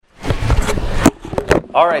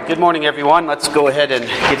All right, good morning, everyone. Let's go ahead and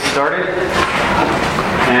get started.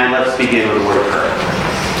 And let's begin with a word of prayer.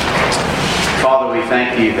 Father, we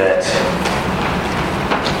thank you that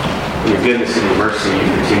in your goodness and your mercy, you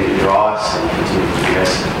continue to draw us and continue to lead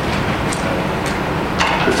us.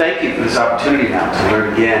 We thank you for this opportunity now to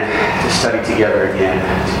learn again, to study together again,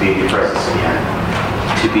 to be in your presence again,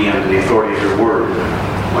 to be under the authority of your word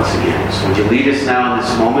once again. So would you lead us now in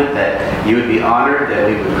this moment, that you would be honored, that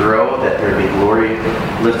we would grow, that there would be glory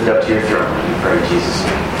lifted up to your throne. We pray in Jesus'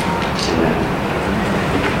 name. Amen.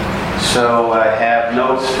 So I have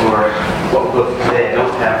notes for what we'll look today. I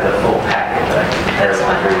don't have the full packet that I prepared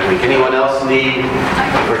every week. Anyone else need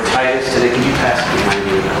for Titus today? Can you pass it behind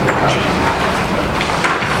you?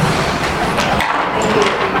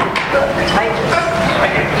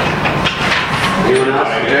 Anyone else?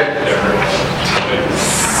 Good?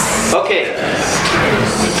 Okay.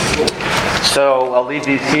 So I'll leave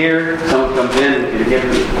these here. Someone comes in, we can give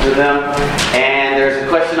them to them. And there's a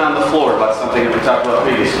question on the floor about something that we talked about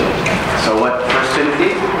previously. So what? 1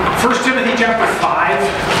 Timothy? 1 Timothy chapter 5.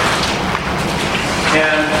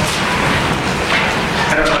 And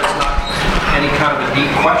I don't know, it's not any kind of a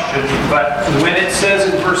deep question, but when it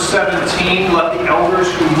says in verse 17, let the elders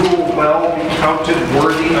who rule well be counted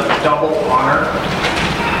worthy of double honor.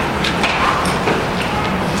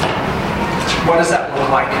 What does that look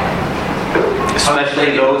like?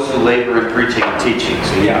 Especially those who labor in preaching and teaching.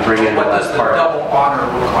 So you can bring in what does the part. double honor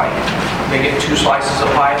look like? They get 2 slices of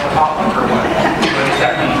pie at the top or what? What does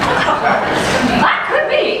that mean? That could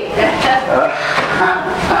be.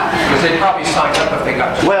 Because they probably signed up if they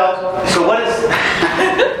got 2. Well, so what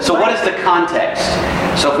is the context?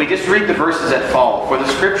 So if we just read the verses that follow, for the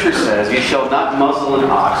scripture says, you shall not muzzle an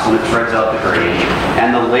ox when it treads out the grain,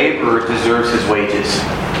 and the laborer deserves his wages.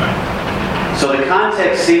 So the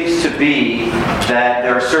context seems to be that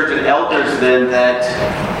there are certain elders then that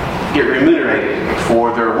get remunerated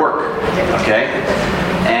for their work. Okay?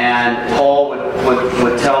 And Paul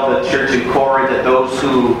would tell the church in Corinth that those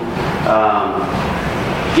who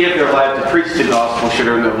give their life to preach the gospel should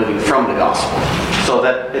earn their living from the gospel. So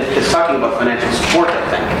that it's talking about financial support, I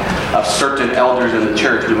think, of certain elders in the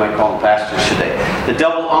church. We might call them pastors today. The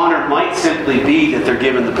double honor might simply be that they're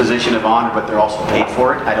given the position of honor, but they're also paid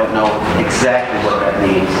for it. I don't know exactly what that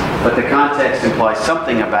means. But the context implies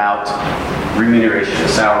something about remuneration, a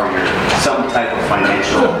salary, or some type of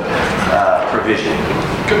financial provision.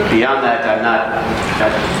 Beyond that, I'm not.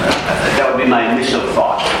 That would be my initial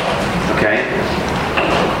thought. Okay?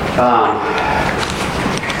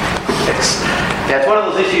 It's one of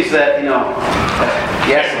those issues that, you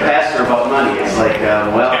ask the pastor about money. It's like,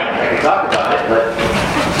 well, I can talk about it, but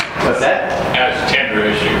what's that? As a tender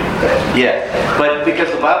issue. Yeah, but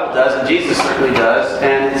because the Bible does, and Jesus certainly does,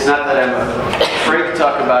 and it's not that I'm afraid to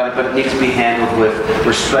talk about it, but it needs to be handled with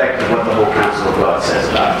respect of what the whole counsel of God says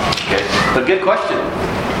about it. Okay? But good question.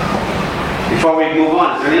 Before we move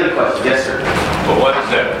on, is there any other questions? Yes, sir. But what is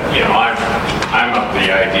that? I'm of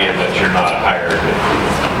the idea that you're not hired.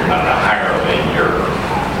 You're not a hireling. You're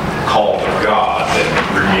called of God. That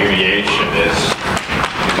remuneration is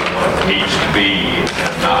what it needs to be,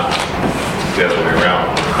 and not the other way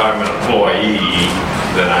around. If I'm an employee,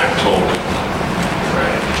 then I'm told.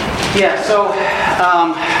 Right. Yeah. So, I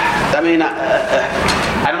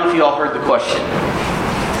don't know if you all heard the question.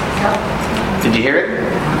 Did you hear it?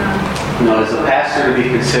 Is a pastor to be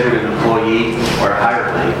considered an employee or a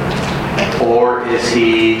hireling? Or is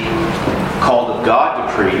he called of God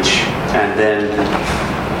to preach, and then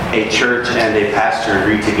a church and a pastor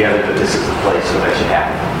agree together that this is the place where that should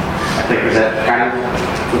happen? I think, is that kind of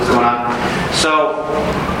what's going on? So,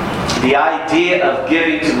 the idea of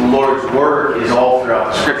giving to the Lord's Word is all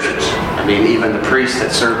throughout the Scriptures. I mean, even the priests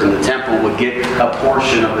that served in the temple would get a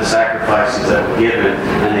portion of the sacrifices that were given,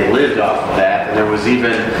 and they lived off of that. And there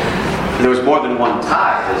was more than one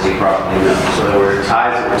tithe, as you probably know. So there were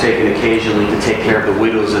tithes that were taken occasionally to take care of the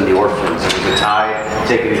widows and the orphans. There was a tithe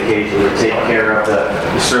taken occasionally to take care of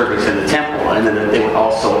the servants in the temple. And then they would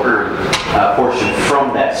also earn a portion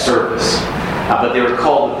from that service. But they were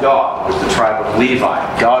called of God. It was the tribe of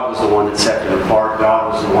Levi. God was the one that set them apart.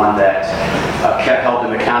 God was the one that held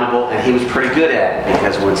them accountable. And he was pretty good at it,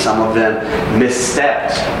 because when some of them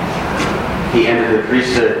misstepped, he entered the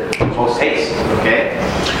priesthood post haste. Okay?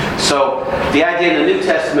 So the idea in the New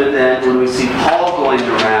Testament then, when we see Paul going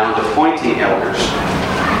around appointing elders,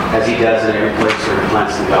 as he does in every place where he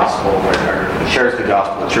plants the gospel, or shares the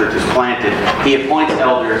gospel, the church is planted, he appoints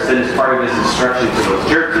elders, and as part of his instruction to those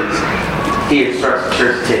churches, he instructs the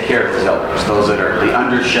church to take care of his elders, those that are the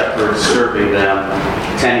under shepherds, serving them,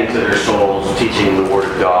 tending to their souls, teaching the Word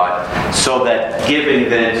of God, so that giving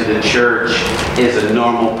then to the church is a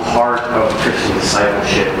normal part of Christian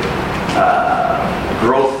discipleship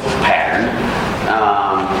growth pattern,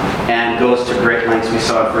 and goes to great lengths. We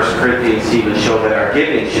saw in 1 Corinthians even show that our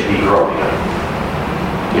giving should be growing.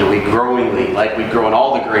 We growingly, like we grow in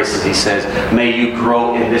all the graces, he says, may you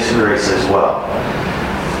grow in this grace as well.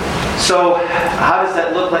 So, how does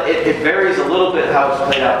that look like? It varies a little bit how it's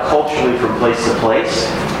played out culturally from place to place.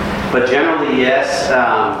 But generally, yes,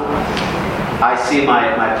 I see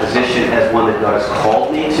my position as one that God has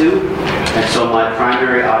called me to. And so my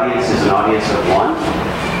primary audience is an audience of one.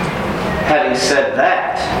 Having said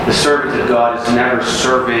that, the servant of God is never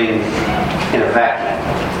serving in a vacuum.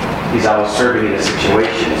 He's always serving in a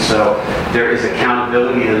situation. So there is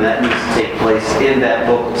accountability, and that needs to take place in that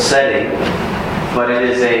local setting. But it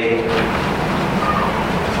is a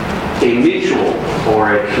mutual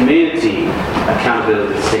or a community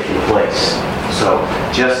accountability that's taking place. So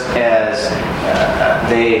just as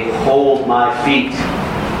they hold my feet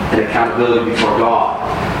in accountability before God,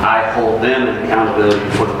 I hold them in accountability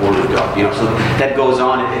before the Word of God. So that goes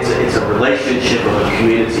on. It's a relationship of a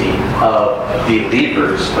community of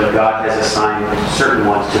believers, but God has assigned certain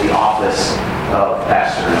ones to the office of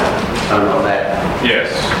pastor. I don't know if that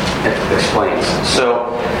explains. So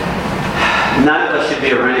none of us should be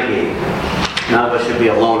a renegade. None of us should be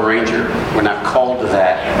a lone ranger. We're not called to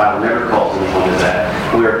that. The Bible never calls anyone to that.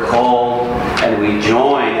 We are called, and we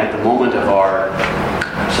join at the moment of our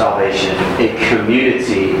salvation, a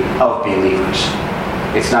community of believers.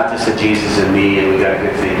 It's not just a Jesus and me and we got a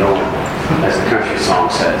good thing going, as the country song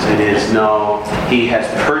says. It is, no, He has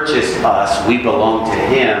purchased us. We belong to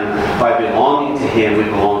Him. By belonging to Him, we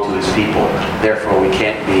belong to His people. Therefore, we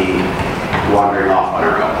can't be wandering off on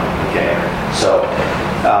our own. Okay? So,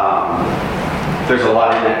 there's a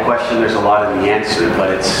lot in that question. There's a lot in the answer,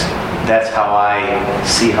 but that's how I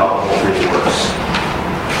see how the whole thing works.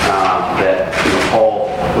 That Paul,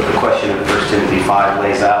 with the question in 1 Timothy 5,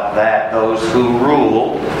 lays out that those who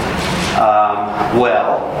rule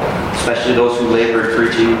well, especially those who labor in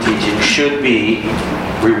preaching and teaching, should be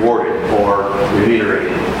rewarded or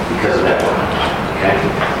remunerated because of that work. Okay?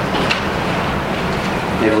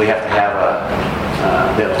 Maybe we have to have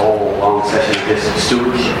that whole long session of this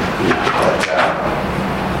stewardship. But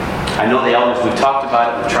I know the elders, we've talked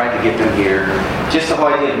about it, we've tried to get them here. Just the whole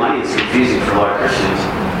idea of money is confusing for a lot of Christians.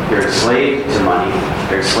 They're enslaved to money.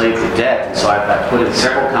 They're enslaved to debt. And so I've put in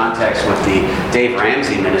several contacts with the Dave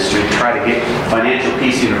Ramsey ministry to try to get Financial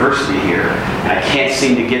Peace University here. And I can't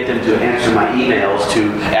seem to get them to answer my emails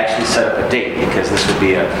to actually set up a date, because this would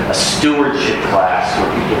be a stewardship class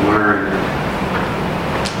where people learn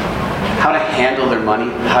how to handle their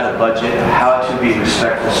money, how to budget, how to be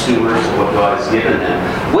respectful stewards of what God has given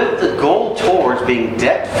them, with the goal towards being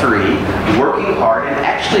debt-free, working hard, and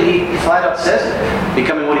actually, he flat out says it,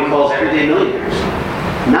 becoming what he calls everyday millionaires.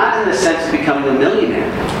 Not in the sense of becoming a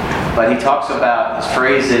millionaire, but he talks about, his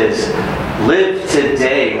phrase is, live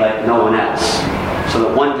today like no one else, so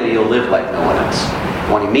that one day you'll live like no one else.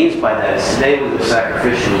 What he means by that is today we live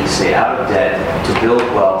sacrificially, stay out of debt, to build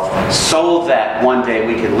wealth, so that one day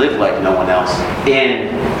we can live like no one else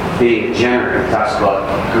in being generous. He talks about,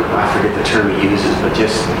 I forget the term he uses, but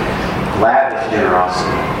just lavish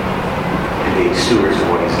generosity and being stewards of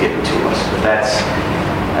what he's given to us. But that's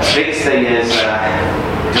the biggest thing is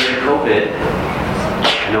during COVID.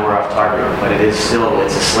 I know we're off target, but it is still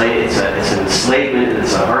it's an enslavement and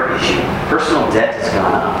it's a heart issue. Personal debt has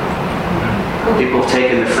gone up. People have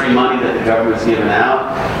taken the free money that the government's given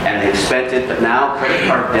out and they've spent it, but now credit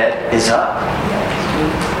card debt is up.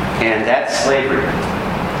 And that's slavery.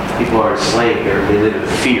 People are enslaved. They live in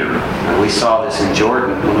fear. And we saw this in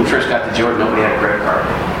Jordan. When we first got to Jordan, nobody had a credit card.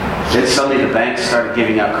 Then suddenly the banks started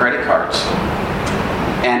giving out credit cards.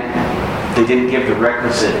 And they didn't give the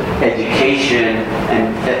requisite education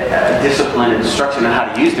and discipline and instruction on how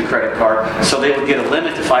to use the credit card, so they would get a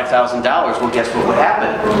limit to $5,000. Well, guess what would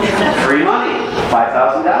happen? Free money,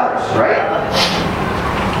 $5,000, right?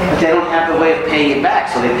 But they don't have the way of paying it back,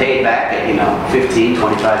 so they pay it back at, $15, $25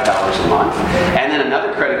 a month. And then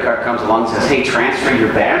another credit card comes along and says, hey, transfer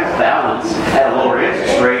your balance at a lower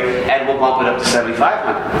interest rate, and we'll bump it up to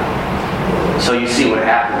 $7,500. So you see what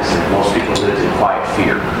happens. Most people live in quiet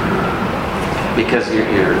fear. Because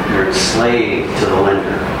you're enslaved to the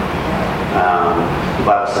lender. The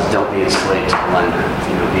Bible says, don't be enslaved to the lender.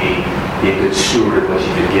 Be a good steward of what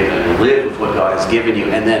you've been given, and live with what God has given you.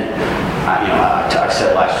 And then, I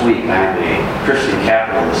said last week, I am a Christian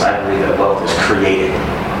capitalist. I believe that wealth is created.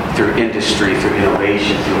 through industry, through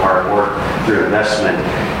innovation, through hard work, through investment.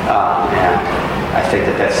 And I think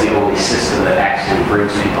that that's the only system that actually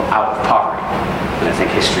brings people out of poverty. And I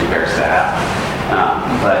think history bears that out.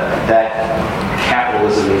 But that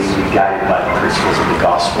capitalism needs to be guided by the principles of the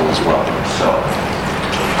gospel as well. So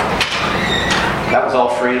that was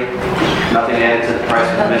all free. Nothing added to the price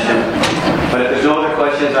of admission. But if there's no other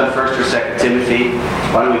questions on 1st or 2nd Timothy,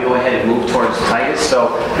 why don't we go ahead and move towards Titus.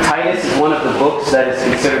 So Titus is one of the books that is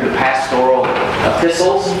considered the pastoral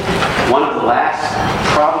epistles. One of the last,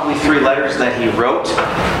 probably 3 letters that he wrote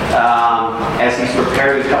as he's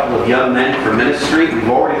preparing a couple of young men for ministry. We've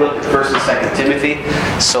already looked at 1st and 2nd Timothy.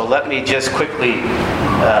 So let me just quickly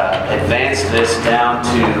advance this down to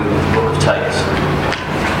the book of Titus.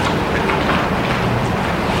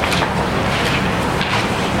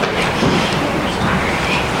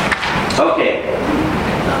 Okay.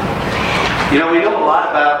 You know, we know a lot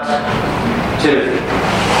about Timothy.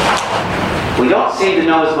 We don't seem to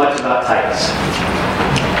know as much about Titus.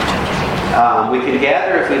 We can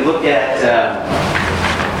gather if we look at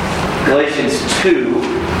Galatians 2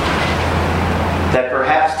 that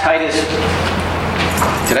perhaps Titus,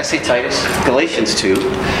 did I say Titus? Galatians 2,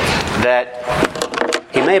 that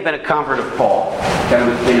he may have been a convert of Paul, kind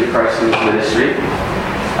of in Christ in his ministry.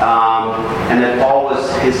 And that Paul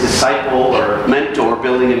was his disciple or mentor,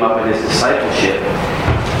 building him up in his discipleship.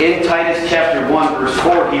 In Titus chapter 1, verse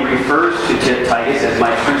 4, he refers to Titus as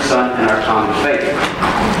my true son in our common faith.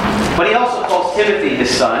 But he also calls Timothy his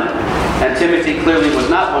son, and Timothy clearly was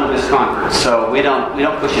not one of his converts, so we don't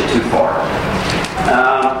push it too far.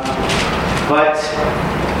 But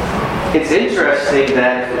it's interesting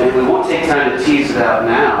that, and we won't take time to tease it out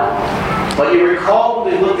now, but you recall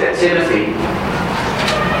when we looked at Timothy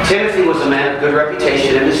was a man of good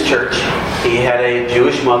reputation in his church. He had a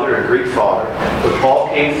Jewish mother and a Greek father. When Paul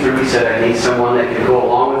came through, he said, I need someone that can go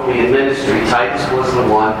along with me in ministry. Titus was the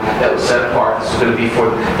one that was set apart. This was going to be for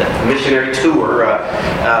the missionary tour,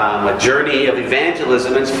 a journey of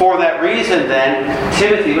evangelism. And for that reason, then,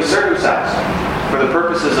 Timothy was circumcised for the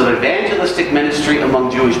purposes of evangelistic ministry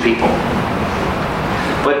among Jewish people.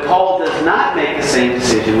 But Paul does not make the same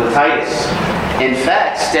decision with Titus. In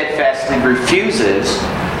fact, steadfastly refuses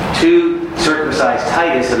to circumcise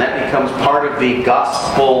Titus, and that becomes part of the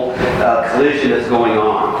gospel collision that's going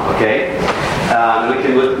on. Okay, we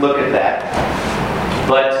can look at that.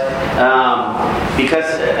 But because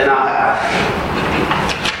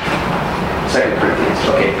 2 Corinthians,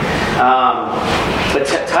 okay. But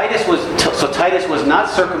Titus was not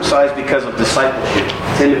circumcised because of discipleship.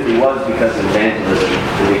 Timothy was because of evangelism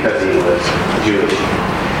and because he was Jewish.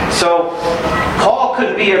 So Paul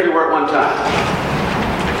couldn't be everywhere at one time.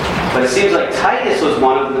 But it seems like Titus was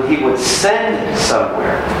one of them he would send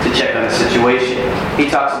somewhere to check on the situation. He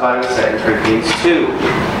talks about it in 2 Corinthians 2.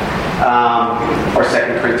 Or 2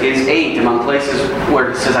 Corinthians 8, among places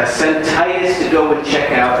where he says, I sent Titus to go and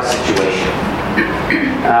check out the situation.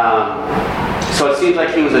 So it seems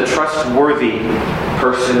like he was a trustworthy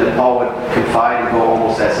person that Paul would confide and go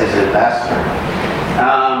almost as his ambassador.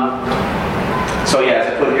 So yeah, as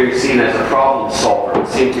I put it here, he's seen as a problem solver. It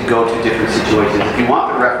seemed to go to different situations. If you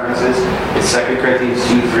want the references, it's 2 Corinthians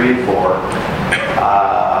 2, 3, and 4.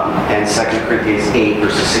 And 2 Corinthians 8,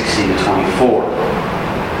 verses 16 to 24.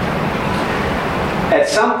 At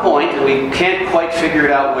some point, and we can't quite figure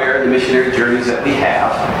it out where in the missionary journeys that we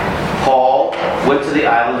have, Paul went to the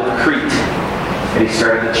island of Crete, and he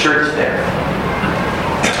started a church there.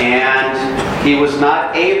 And he was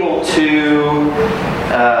not able to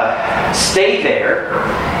stay there,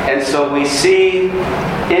 and so we see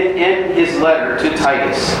in his letter to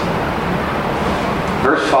Titus,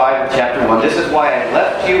 verse 5 of chapter 1, this is why I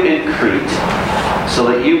left you in Crete, so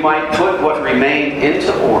that you might put what remained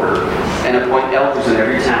into order and appoint elders in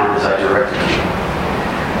every town as I directed you.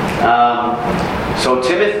 So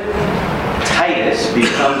Titus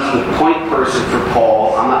becomes the point person for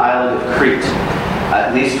Paul on the island of Crete,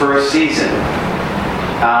 at least for a season.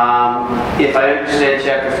 If I understand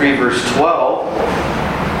chapter 3, verse 12,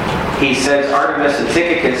 he sends Artemas and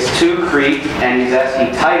Tychicus to Crete, and he's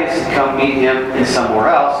asking Titus to come meet him in somewhere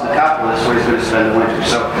else, Nicopolis, where he's going to spend the winter.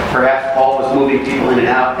 So perhaps Paul was moving people in and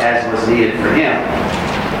out as was needed for him.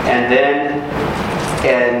 And then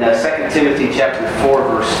in 2 Timothy chapter 4,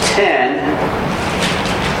 verse 10,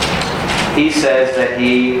 he says that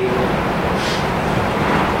he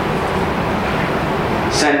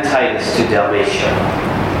sent Titus to Dalmatia.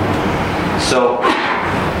 So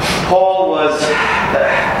Paul was,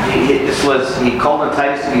 he called on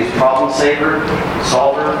Titus to be his problem solver,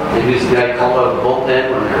 and he was the guy called out of the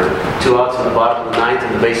bullpen when there were 2 outs on the bottom of the ninth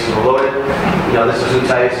and the bases were loaded. You know, this is who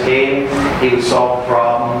Titus came. He would solve the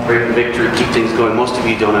problem, great victory, keep things going. Most of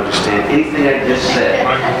you don't understand anything I just said.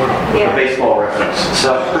 A baseball reference.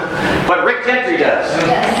 So, but Rick Gentry does.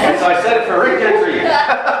 And so I said it for Rick Gentry.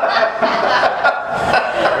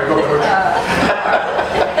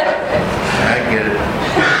 I get it.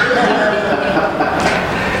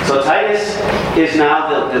 So Titus is now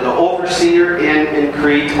the overseer in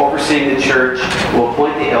Crete, overseeing the church, will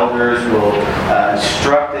appoint the elders, will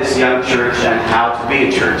instruct this young church on how to be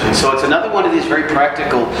a church. And so it's another one of these very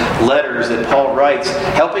practical letters that Paul writes,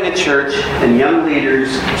 helping a church and young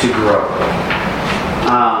leaders to grow.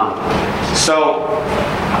 So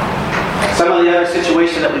some of the other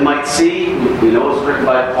situations that we might see, we know it's written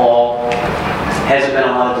by Paul. Hasn't been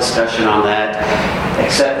a lot of discussion on that,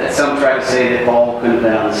 except that some try to say that Paul couldn't have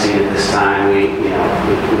been on the scene at this time. We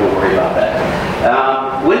don't worry about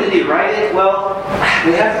that. When did he write it? Well,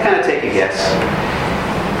 we have to kind of take a guess.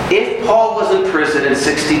 If Paul was in prison in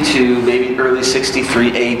 62, maybe early 63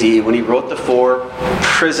 AD, when he wrote the 4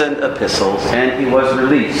 prison epistles, and he was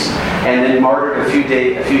released, and then martyred a few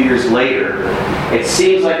years later, it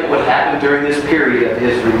seems like it would happen during this period of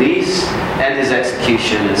his release and his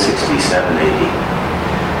execution in 67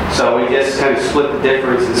 AD. So we just kind of split the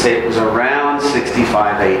difference and say it was around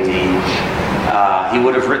 65 AD. He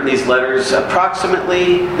would have written these letters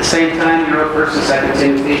approximately the same time he wrote 1st and 2nd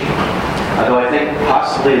Timothy. Although I think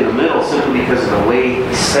possibly in the middle, simply because of the way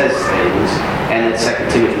he says things, and that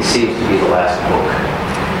 2 Timothy seems to be the last book.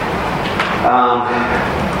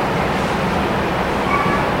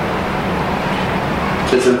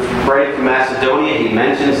 Since I'm writing from Macedonia, he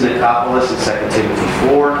mentions Nicopolis in 2 Timothy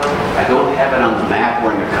 4. I don't have it on the map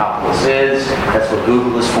where Nicopolis is. That's what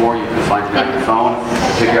Google is for. You can find it on your phone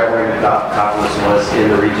to figure out where Nicopolis was in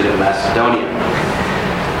the region of Macedonia.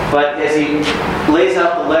 But as he lays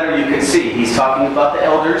out the letter, you can see he's talking about the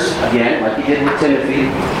elders, again, like he did with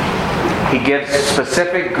Timothy. He gives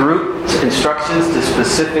specific group instructions to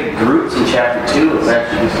specific groups in chapter 2. It's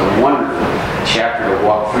actually just a wonderful chapter to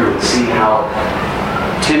walk through and see how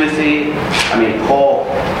Paul,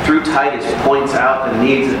 through Titus, points out the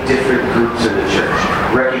needs of different groups in the church,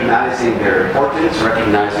 recognizing their importance,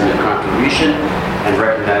 recognizing their contribution, and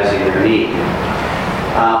recognizing their need.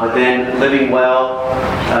 But then living well,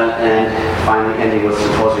 and finally ending with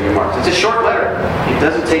some closing remarks. It's a short letter. It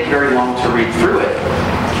doesn't take very long to read through it.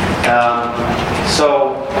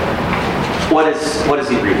 So, what is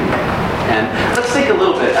he reading? And let's think a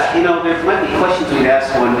little bit. There might be questions we'd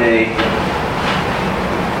ask one day.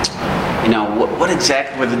 What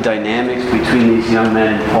exactly were the dynamics between these young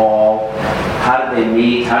men and Paul? How did they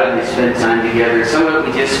meet? How did they spend time together? Some of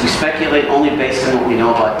it we speculate only based on what we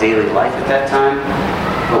know about daily life at that time.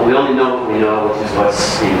 But we only know what we know, which is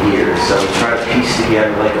what's in here. So we try to piece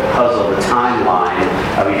together like a puzzle the timeline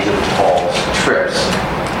of each of Paul's trips.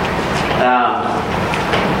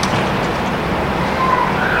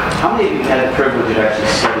 How many of you had the privilege of actually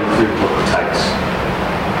studying through the book of Titus?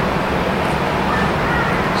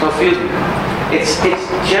 So a few of you. It's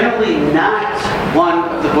generally not one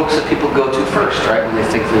of the books that people go to first, right? When they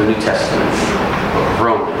think of the New Testament, book of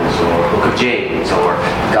Romans, or book of James, or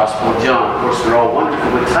Gospel of John. Of course, they're all wonderful.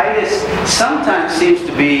 But Titus sometimes seems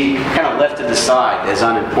to be kind of left to the side as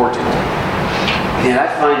unimportant. And I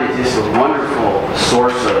find it just a wonderful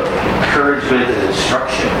source of encouragement and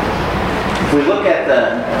instruction. If we look at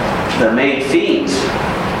the main themes,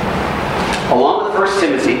 along with 1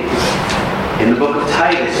 Timothy, in the book of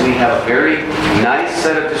Titus, we have a very nice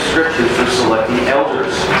set of descriptions for selecting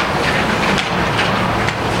elders.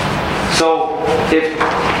 So,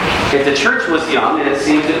 if the church was young, and it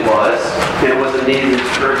seems it was in need of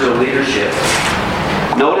spiritual leadership,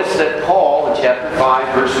 notice that Paul, in chapter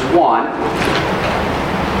 5, verse 1,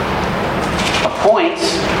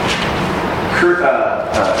 appoints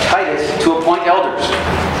Titus to appoint elders.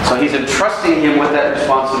 So he's entrusting him with that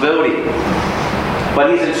responsibility. But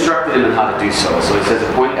he's instructed him on how to do so. So he says,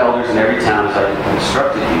 appoint elders in every town as I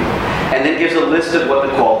instructed you. And then gives a list of what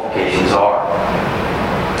the qualifications are.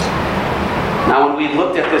 Now when we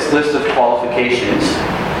looked at this list of qualifications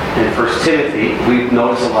in 1 Timothy, we've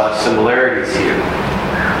noticed a lot of similarities here.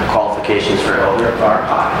 Qualifications for elder are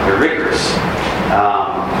high, they're rigorous.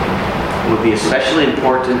 Would be especially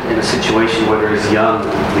important in a situation where there is young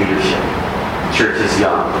leadership. Church is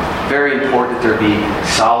young. Very important there be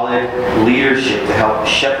solid leadership to help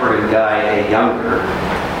shepherd and guide a younger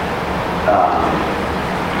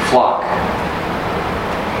flock.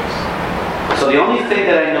 So the only thing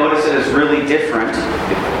that I notice that is really different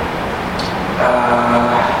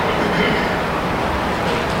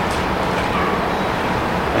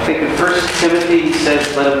I think in 1 Timothy he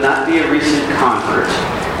says, let him not be a recent convert.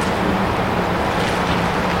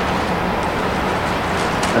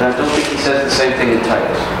 But I don't think he says the same thing in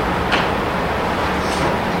Titus.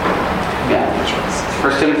 Yeah.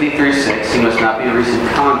 1 Timothy 3:6, he must not be a recent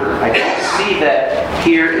convert. I don't see that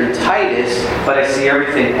here in Titus, but I see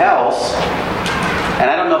everything else. And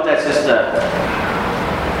I don't know if that's just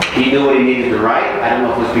he knew what he needed to write. I don't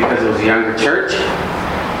know if it was because it was a younger church.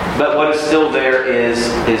 But what is still there is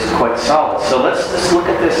quite solid. So let's just look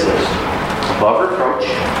at this list. Above reproach,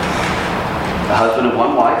 the husband of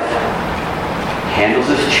one wife, handles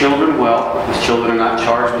his children well. His children are not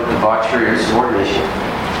charged with debauchery or insubordination.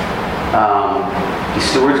 He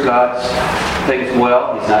stewards God's things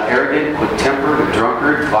well. He's not arrogant, quick-tempered, a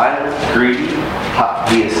drunkard, violent, greedy.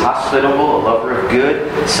 He is hospitable, a lover of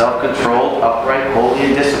good, self-controlled, upright, holy,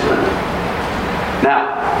 and disciplined.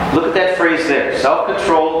 Now, look at that phrase there.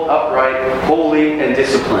 Self-controlled, upright, holy, and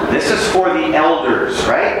disciplined. This is for the elders,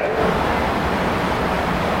 right?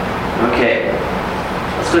 Okay.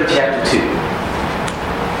 Let's go to chapter 2.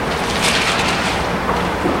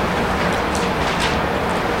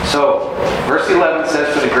 So, verse 11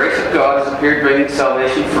 says, "For the grace of God has appeared, bringing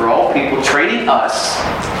salvation for all people, training us,"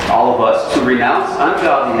 all of us, "to renounce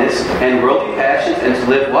ungodliness and worldly passions, and to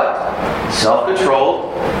live" what?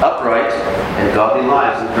 Self-controlled, upright, and godly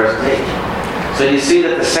lives in the present age. So you see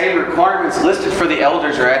that the same requirements listed for the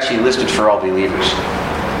elders are actually listed for all believers.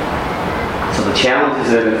 So the challenge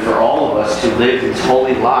is then for all of us to live these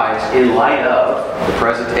holy lives in light of the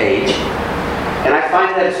present age. And I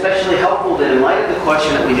find that especially helpful that in light of the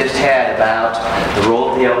question that we just had about the role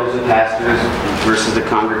of the elders and pastors versus the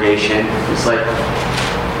congregation, it's like,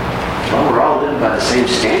 well, we're all living by the same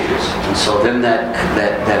standards. And so then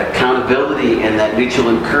that accountability and that mutual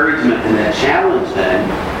encouragement and that challenge then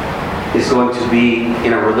is going to be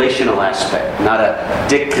in a relational aspect, not a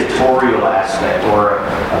dictatorial aspect or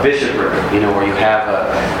a bishopric, where you have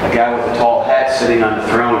a guy with a tall hat sitting on the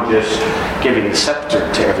throne just giving the scepter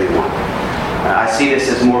to everyone. I see this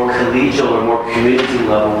as more collegial or more community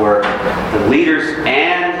level where the leaders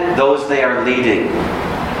and those they are leading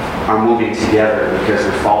are moving together because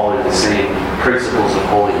they're following the same principles of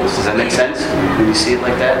holiness. Does that make sense? Can you see it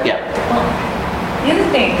like that? Yeah. Well, the other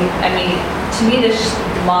thing, to me this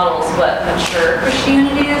models what mature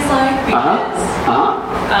Christianity is like, because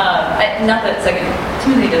not that Second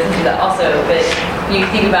Timothy doesn't do that also, but you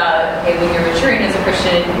think about, okay, when you're maturing as a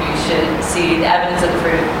Christian, you should see the evidence of the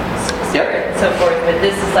fruit of the Spirit and so forth. But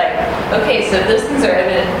this is like, okay, so if those things are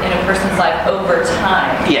evident in a person's life over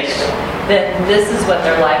time, yes, then this is what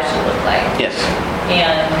their life should look like. Yes.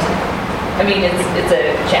 And it's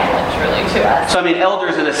a challenge really to us. So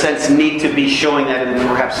elders in a sense need to be showing that in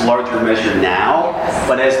perhaps larger measure now, yes.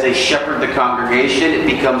 But as they shepherd the congregation, it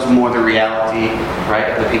becomes more the reality, right,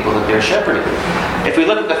 of the people that they're shepherding. If we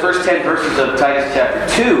look at the first 10 verses of Titus chapter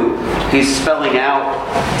 2, he's spelling out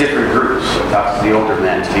different groups. So he talks to the older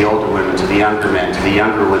men, to the older women, to the younger men, to the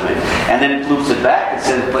younger women. And then it loops it back and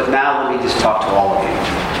says, but now let me just talk to all of you.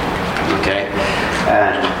 Okay?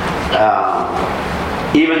 And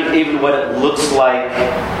even what it looks like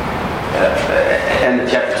in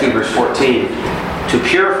chapter 2, verse 14, to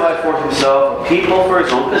purify for himself a people for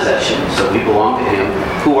his own possession, so we belong to him,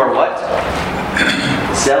 who are what?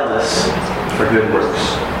 Zealous for good works.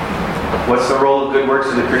 What's the role of good works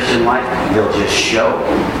in the Christian life? They'll just show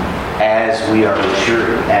as we are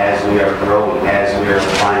maturing, as we are growing, as we are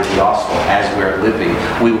applying the gospel, as we are living.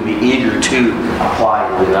 We will be eager to apply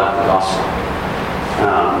and live out the gospel.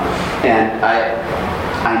 And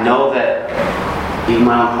I know that in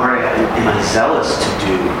my own heart, am I zealous to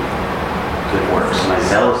do good works? Am I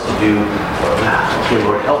zealous to do, okay,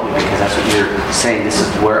 Lord, help me, because that's what you're saying. That's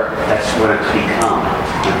what I've become.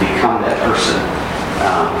 I've become that person.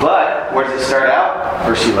 But where does it start out?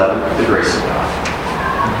 Verse 11, the grace of God.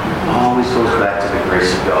 It always goes back to the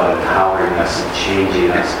grace of God, empowering us and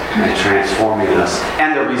changing us and transforming us.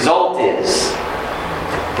 And the result is,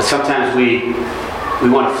 but sometimes we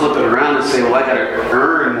want to flip it around and say, well, I got to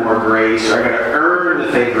earn more grace, or I got to earn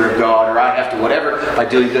the favor of God, or I have to whatever by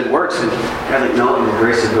doing good works. And God's like, no, in the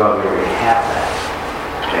grace of God, we already have that.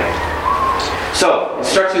 Okay. So,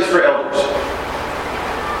 instructions for elders.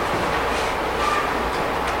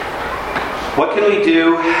 What can we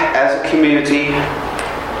do as a community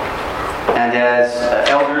and as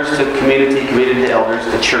elders to community to elders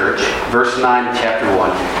to church? Verse 9 of chapter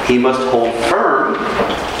 1. He must hold firm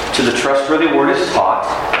to the trustworthy word is taught,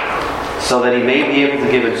 so that he may be able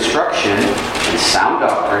to give instruction in sound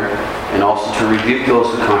doctrine, and also to rebuke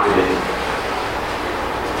those who contradict.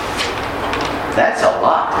 That's a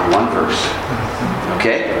lot in one verse.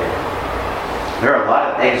 Okay? There are a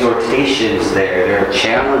lot of exhortations there. There are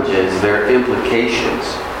challenges. There are implications.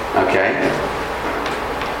 Okay?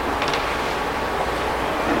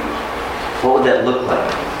 What would that look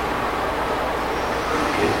like?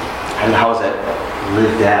 Okay. And how is that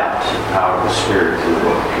lived out in the power of the Spirit in the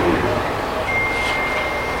local community?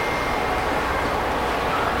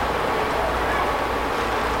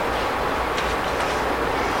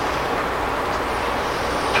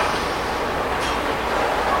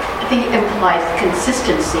 I think it implies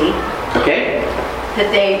consistency, Okay?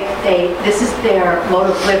 that this is their mode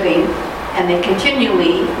of living, and they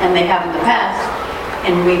continually, and they have in the past,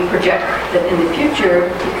 and we project that in the future,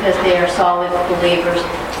 because they are solid believers,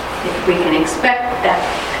 if we can expect that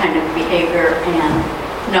kind of behavior and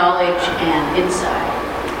knowledge and insight.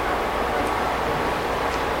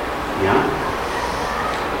 Yeah.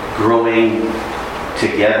 Growing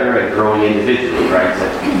together and growing individually, right?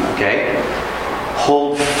 Okay?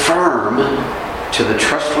 Hold firm to the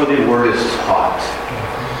trustworthy word as taught.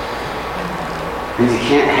 Means you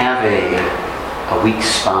can't have a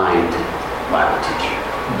weak-spined Bible teacher.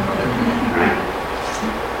 Right?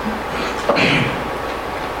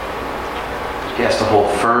 He has to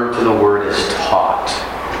hold firm to the word as taught,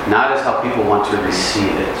 not as how people want to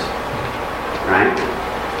receive it. Right?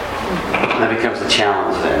 That becomes the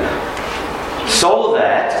challenge then. So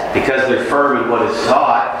that, because they're firm in what is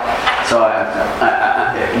taught, so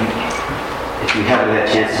if you haven't had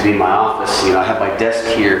a chance to be in my office, I have my desk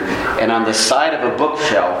here, and on the side of a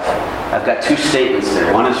bookshelf, I've got two statements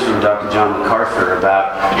there. One is from Dr. John MacArthur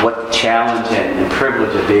about what the challenge and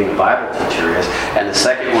privilege of being a Bible teacher is, and the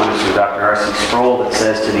second one is from Dr. R.C. Sproul that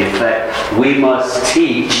says to the effect, we must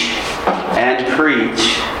teach and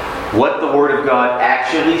preach what the Word of God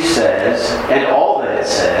actually says, and all that it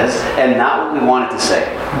says, and not what we want it to say.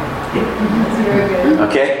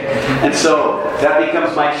 Okay? And so that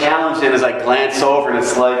becomes my challenge, and as I glance over, and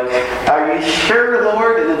it's like, are you sure,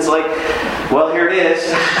 Lord? And it's like, well, here it is.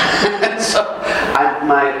 And so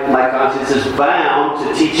my conscience is bound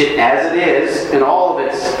to teach it as it is, in all of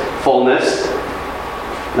its fullness.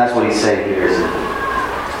 And that's what he's saying here, isn't it?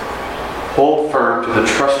 Hold firm to the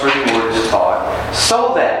trustworthy word is taught,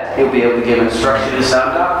 so that he'll be able to give instruction to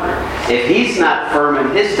sound doctrine. If he's not firm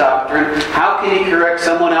in his doctrine, how can he correct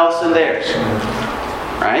someone else in theirs?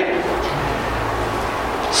 Right?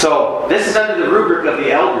 So, this is under the rubric of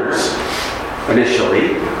the elders,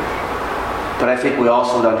 initially. But I think we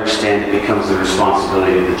also understand it becomes the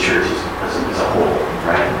responsibility of the church as a whole,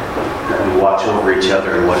 right? That we watch over each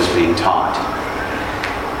other and what is being taught.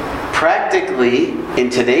 Practically, in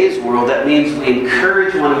today's world, that means we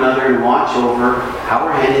encourage one another and watch over how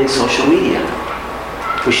we're handling social media.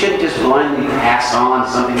 We shouldn't just blindly pass on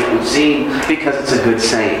something that we've seen because it's a good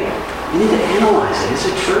saying. We need to analyze it. Is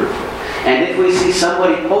it true? And if we see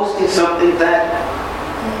somebody posting something that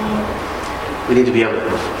we need to be able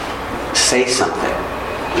to say something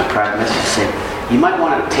in a private message, say, you might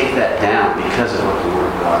want to take that down because of what the Word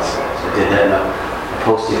of God says. I did that in a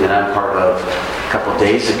posting that I'm part of a couple of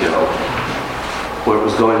days ago, where it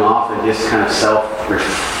was going off in just kind of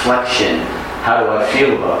self-reflection. How do I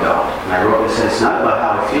feel about God? And I wrote and said, it's not about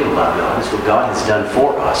how I feel about God. It's what God has done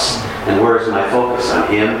for us. And where is my focus? On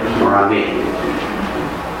Him or on me?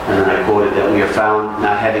 And then I quoted that we are found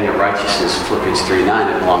not having a righteousness, Philippians 3:9,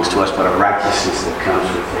 that belongs to us, but a righteousness that comes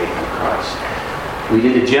with faith in Christ. We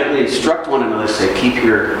need to gently instruct one another, say, keep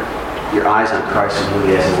your eyes on Christ and who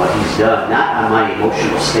He is and what He's done, not on my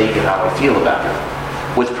emotional state of how I feel about Him,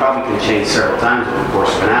 which probably can change several times over the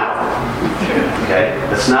course of an hour. Okay?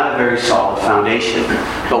 That's not a very solid foundation.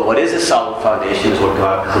 But what is a solid foundation is what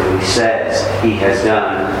God clearly says He has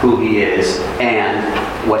done, who He is, and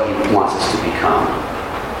what He wants us to become.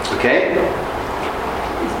 Okay?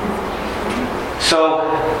 So,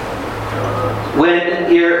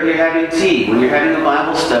 when you're having tea, when you're having a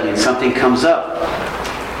Bible study and something comes up,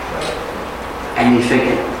 and you're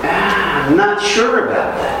thinking, I'm not sure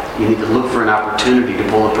about that. You need to look for an opportunity to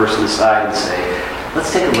pull a person aside and say,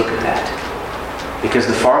 let's take a look at that. Because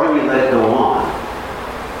the farther we let it go on,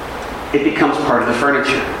 it becomes part of the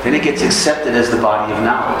furniture. Then it gets accepted as the body of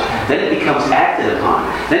knowledge. Then it becomes acted upon.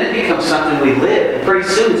 Then it becomes something we live. And pretty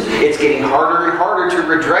soon it's getting harder and harder to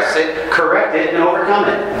redress it, correct it, and overcome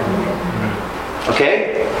it.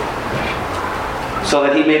 Okay? So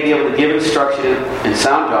that he may be able to give instruction and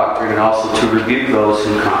sound doctrine, and also to rebuke those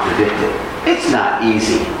who contradict it. It's not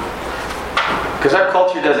easy. Because our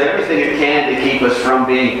culture does everything it can to keep us from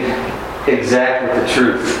being exact with the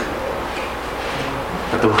truth.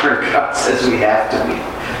 But the Word of God says we have to be.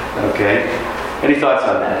 Okay? Any thoughts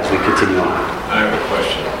on that as we continue on? I have a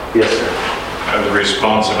question. Yes, sir. Are the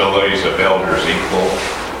responsibilities of elders equal?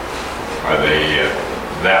 Are they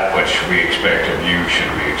that which we expect of you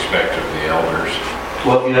should we expect of the elders?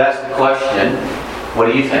 Well, if you ask the question,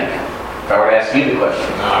 what do you think? I would ask you the question.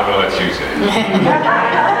 No, I'm going to let you say it.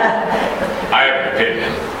 I have an opinion.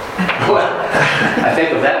 Well, I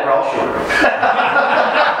think with that we're all short.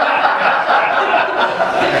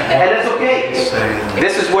 And it's okay.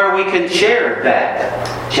 This is where we can share that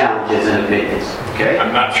challenges and opinions. Okay?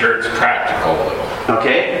 I'm not sure it's practical, though.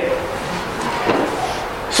 Okay?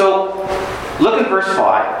 So, look at verse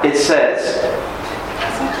 5. It says,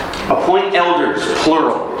 appoint elders,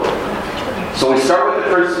 plural. So we start with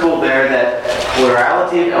the principle there that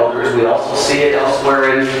plurality of elders. We also see it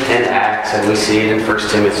elsewhere in Acts, and we see it in 1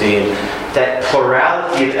 Timothy. And that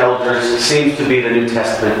plurality of elders seems to be the New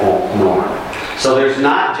Testament norm. So there's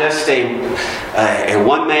not just a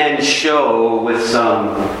one-man show with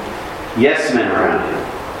some yes men around him.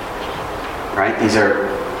 Right? These are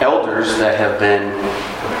elders that have been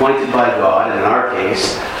appointed by God, and in our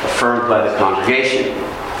case, affirmed by the congregation.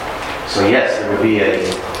 So yes, there would be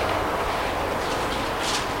a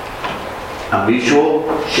mutual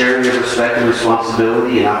sharing of respect and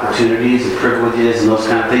responsibility and opportunities and privileges and those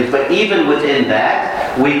kind of things. But even within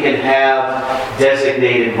that, we can have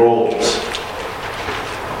designated roles.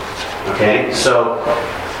 Okay? So,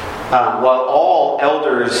 while all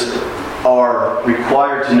elders are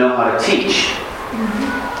required to know how to teach,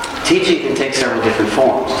 teaching can take several different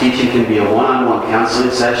forms. Teaching can be a one-on-one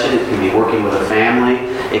counseling session. It can be working with a family.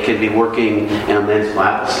 It can be working in a men's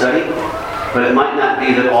Bible study. But it might not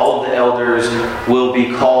be that all of the elders will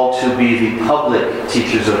be called to be the public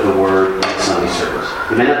teachers of the Word in Sunday service.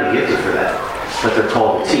 They may not be gifted for that, but they're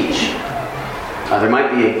called to teach. There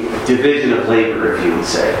might be a division of labor, if you would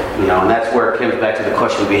say. And that's where it comes back to the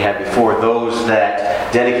question we had before. Those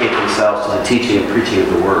that dedicate themselves to the teaching and preaching of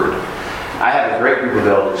the Word. I have a great group of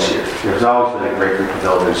elders here. There's always been a great group of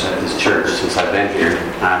elders at this church since I've been here.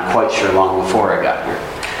 I'm quite sure long before I got here.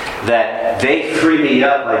 That they free me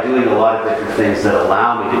up by doing a lot of different things that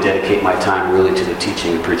allow me to dedicate my time really to the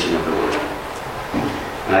teaching and preaching of the Word.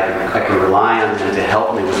 And I can rely on them to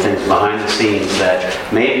help me with things behind the scenes that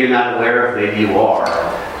maybe you're not aware of, maybe you are.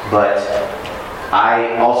 But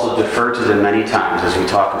I also defer to them many times as we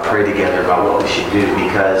talk and pray together about what we should do,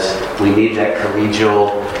 because we need that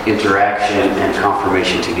collegial interaction and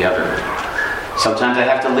confirmation together. Sometimes I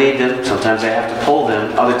have to lead them, sometimes I have to pull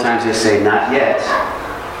them, other times they say, not yet.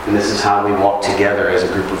 And this is how we walk together as a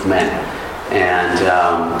group of men. And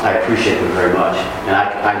I appreciate them very much. And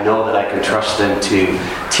I know that I can trust them to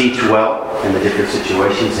teach well in the different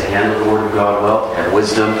situations, to handle the Word of God well, to have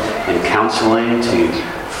wisdom and counseling, to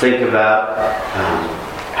think about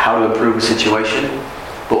how to improve a situation.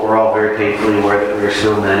 But we're all very painfully aware that we are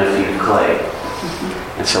still men of feet of clay.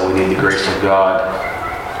 And so we need the grace of God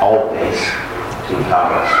always to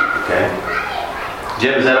empower us. Okay?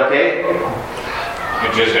 Jim, is that okay? I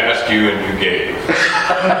just asked you and you gave.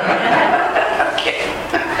 Okay.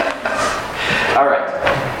 All right.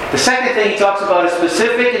 The second thing he talks about is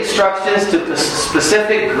specific instructions to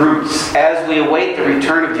specific groups as we await the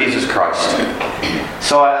return of Jesus Christ.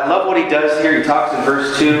 So I love what he does here. He talks in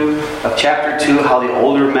verse 2 of chapter 2 how the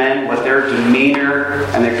older men, what their demeanor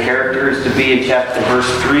and their character is to be. In verse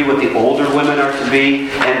 3, what the older women are to be,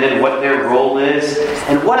 and then what their role is.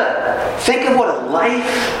 And think of what a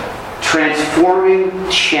life-transforming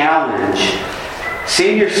challenge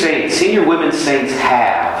senior women saints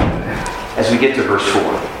have as we get to verse 4.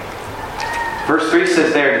 Verse 3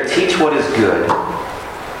 says there, to teach what is good,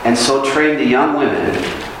 and so train the young women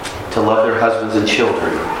to love their husbands and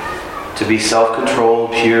children, to be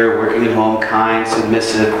self-controlled, pure, working at home, kind,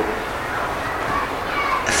 submissive.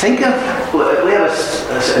 Think of, we have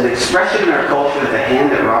an expression in our culture that the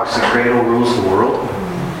hand that rocks the cradle rules the world.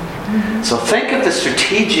 So think of the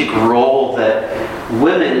strategic role that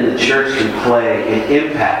women in the church can play in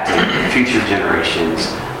impacting future generations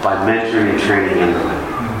by mentoring and training young women.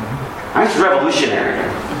 It's revolutionary.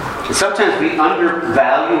 And sometimes we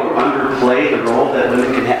undervalue or underplay the role that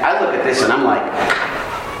women can have. I look at this and I'm like,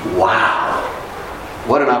 wow.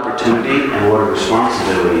 What an opportunity and what a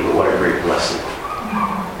responsibility, but what a great blessing.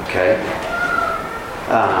 Okay?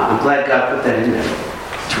 I'm glad God put that in there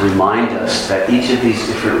to remind us that each of these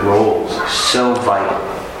different roles are so vital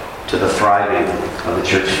to the thriving of the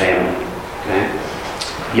church family. Okay?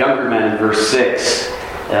 Younger men in verse 6.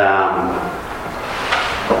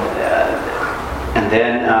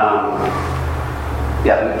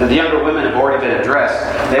 The younger women have already been addressed.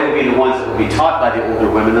 They will be the ones that will be taught by the older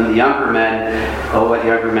women. And the younger men, what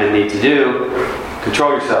younger men need to do,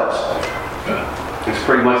 control yourselves. It's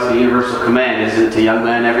pretty much the universal command, isn't it, to young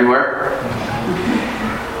men everywhere?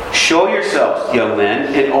 Show yourselves, young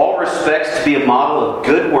men, in all respects to be a model of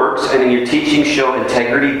good works, and in your teaching show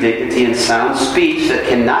integrity, dignity, and sound speech that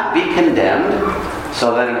cannot be condemned,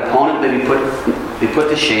 so that an opponent may be put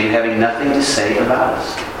to shame, having nothing to say about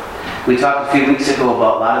us. We talked a few weeks ago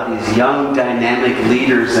about a lot of these young, dynamic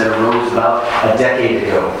leaders that arose about a decade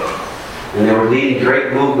ago. And they were leading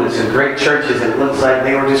great movements and great churches, and it looks like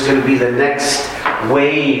they were just going to be the next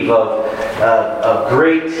wave of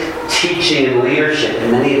great teaching and leadership,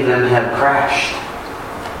 and many of them have crashed.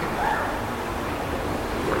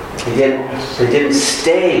 They didn't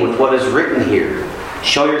stay with what is written here.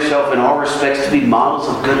 Show yourself in all respects to be models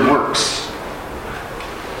of good works.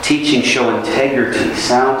 Teaching show integrity,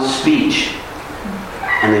 sound speech.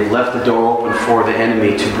 And they've left the door open for the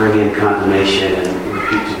enemy to bring in condemnation and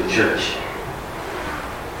rebuke to the church.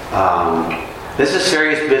 This is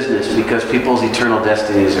serious business because people's eternal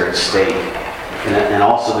destinies are at stake. And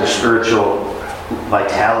also their spiritual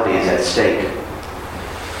vitality is at stake.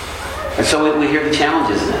 And so we hear the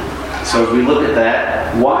challenges then. So as we look at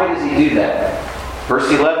that, why does he do that? Verse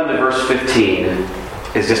 11 to verse 15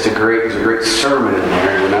 is just there's a great sermon in there,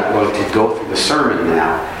 and we're not going to go through the sermon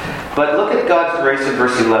now. But look at God's grace in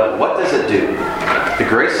verse 11. What does it do? The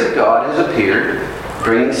grace of God has appeared,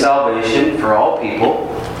 bringing salvation for all people.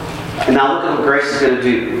 And now look at what grace is going to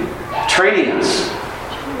do. Training us.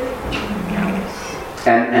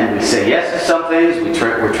 And we say yes to some things.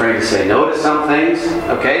 We're trained to say no to some things.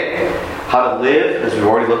 Okay? How to live, as we've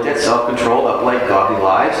already looked at, self-control, upright, godly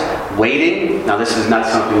lives. Waiting. Now this is not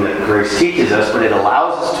something that grace teaches us, but it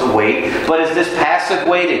allows us to wait. But is this passive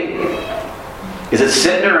waiting? Is it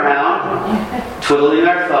sitting around, twiddling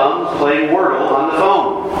our thumbs, playing Wordle on the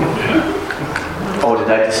phone? Oh, did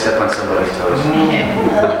I just step on somebody's toes?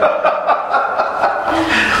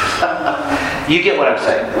 You get what I'm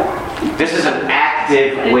saying. This is an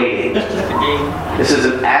active waiting. This is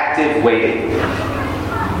an active waiting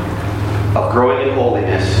of growing in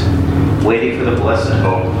holiness, waiting for the blessed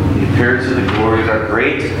hope, the appearance of the glory of our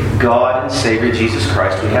great God and Savior Jesus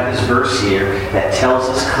Christ. We have this verse here that tells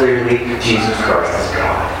us clearly Jesus Christ is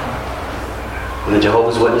God. When the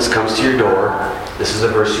Jehovah's Witness comes to your door, this is the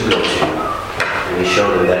verse you go to. And we show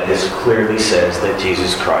them that this clearly says that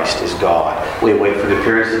Jesus Christ is God. We wait for the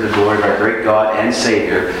appearance of the glory of our great God and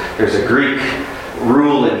Savior. There's a Greek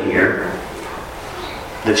rule in here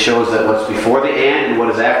that shows that what's before the and what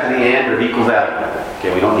is after the and are of equal value.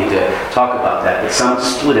 Okay, we don't need to talk about that, but some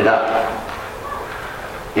split it up.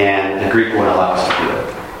 And the Greek won't allow us to do it.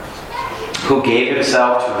 Who gave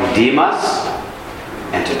himself to redeem us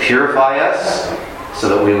and to purify us, so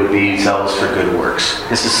that we would be zealous for good works.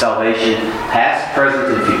 This is salvation, past, present,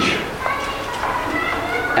 and future.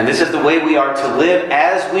 And this is the way we are to live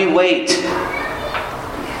as we wait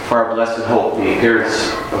for our blessed hope, the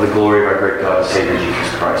appearance of the glory of our great God and Savior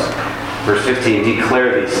Jesus Christ. Verse 15,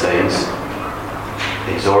 declare these things,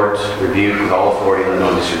 exhort, rebuke with all authority, and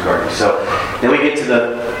no disregarding. So then we get to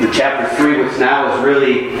the chapter 3, which now is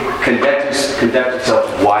really conduct yourself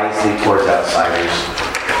wisely towards outsiders.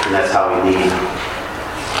 And that's how we need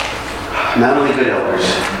not only good elders,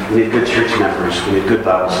 we need good church members, we need good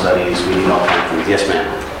Bible studies, we need all kinds of things. Yes, ma'am?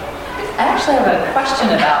 I actually have a question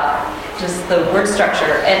about just the word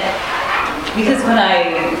structure. And because when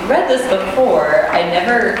I read this before, I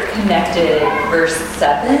never connected verse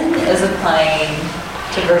 7 as applying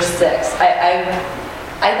to verse 6.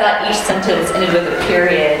 I thought each sentence ended with a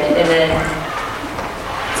period, and then,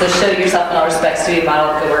 so show yourself in all respects to be a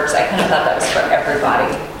model of good works. I kind of thought that was for everybody.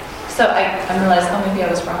 So I realized, maybe I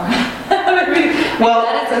was wrong. maybe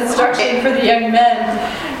that is instruction for the young men.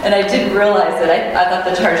 And I didn't realize that. I thought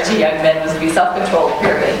the charge to young men was to be self-controlled,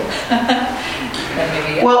 period.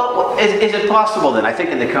 Well, is it possible then? I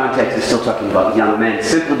think in the context it's still talking about young men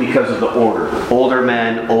simply because of the order. Older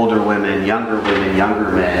men, older women, younger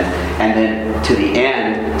men. And then to the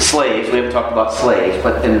end, slaves. We haven't talked about slaves,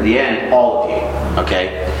 but in the end, all of you.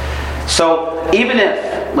 Okay? So even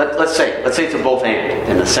if, let's say it's a both and,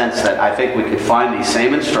 in the sense that I think we could find these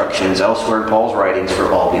same instructions elsewhere in Paul's writings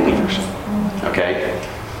for all believers. Okay?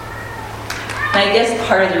 And I guess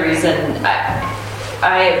part of the reason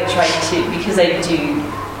I have tried to, because I do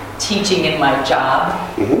teaching in my job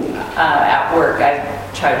at work, I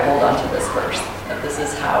try to hold on to this verse, that this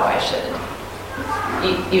is how I should,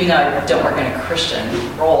 even though I don't work in a Christian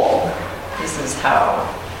role, this is how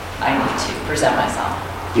I need to present myself.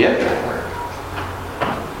 Yeah.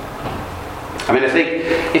 I mean, I think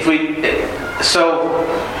if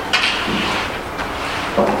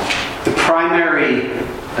the primary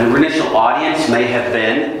initial audience may have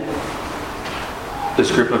been this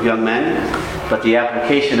group of young men, but the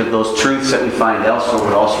application of those truths that we find elsewhere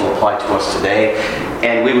would also apply to us today.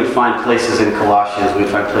 And we would find places in Colossians, we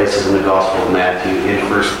would find places in the Gospel of Matthew, in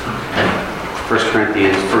 1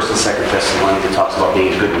 Corinthians, 1 and 2 Thessalonians, it talks about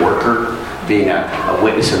being a good worker being a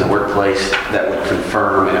witness in the workplace that would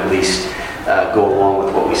confirm and at least go along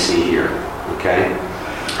with what we see here. Okay?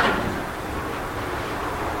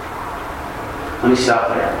 Let me stop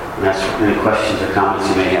there and ask for any questions or comments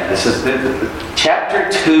you may have. This is chapter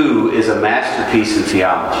 2 is a masterpiece in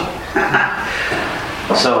theology.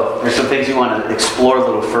 So there's some things you want to explore a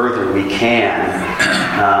little further. We can.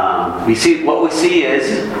 We see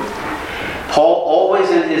is Paul always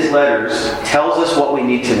in his letters tells us what we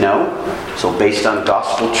need to know. So based on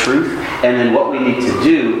gospel truth, and then what we need to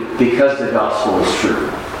do because the gospel is true.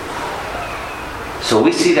 So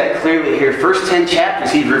we see that clearly here. First 10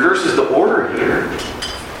 chapters, he reverses the order here.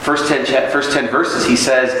 First 10 verses, he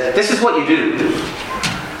says, this is what you do.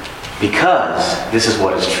 Because this is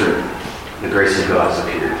what is true. The grace of God has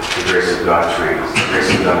appeared. The grace of God trains. The grace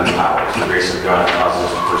of God empowers. The grace of God causes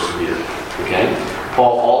us to persevere. Okay?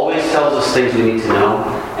 Paul always tells us things we need to know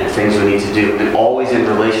and things we need to do. And always in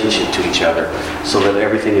relationship to each other. So that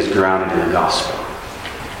everything is grounded in the gospel.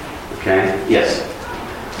 Okay? Yes?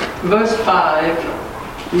 Verse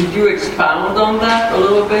 5, would you expound on that a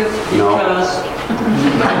little bit?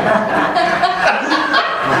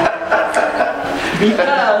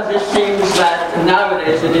 Because it seems that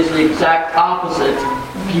nowadays it is the exact opposite.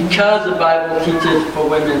 Because the Bible teaches for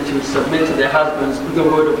women to submit to their husbands, the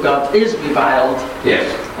Word of God is reviled. Yes.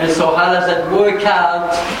 And so how does that work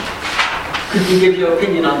out? Could you give your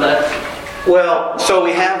opinion on that? Well, so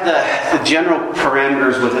we have the general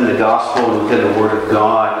parameters within the gospel and within the Word of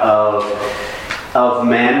God of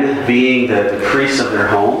men being the priests of their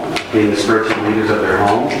home, being the spiritual leaders of their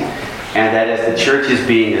home, and that as the church is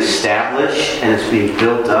being established and it's being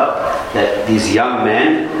built up, that these young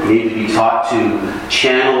men need to be taught to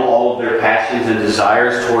channel all of their passions and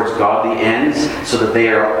desires towards godly ends so that they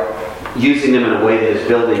are using them in a way that is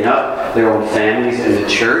building up their own families and the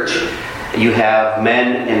church. You have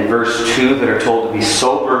men in verse 2 that are told to be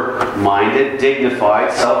sober-minded, dignified,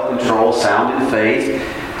 self-controlled, sound in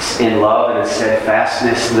faith, in love and in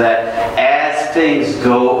steadfastness, that as things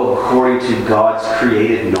go according to God's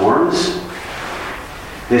created norms,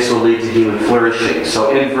 this will lead to human flourishing.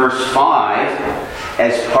 So in verse 5,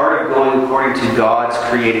 as part of going according to God's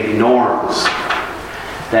created norms,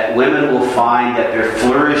 that women will find that their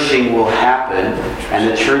flourishing will happen and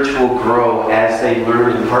the church will grow as they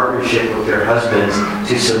learn in partnership with their husbands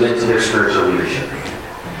to submit to their spiritual leadership.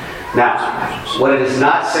 Now, what it is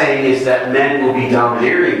not saying is that men will be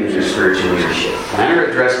domineering in their spiritual leadership. Men are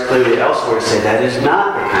addressed clearly elsewhere to say that is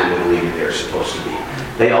not the kind of leader they're supposed to be.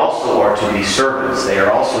 They also are to be servants. They are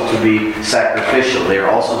also to be sacrificial. They are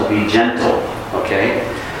also to be gentle. Okay?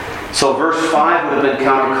 So verse 5 would have been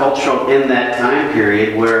countercultural in that time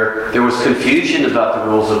period where there was confusion about the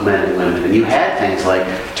roles of men and women. And you had things like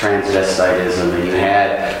transvestitism, and you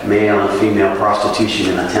had male and female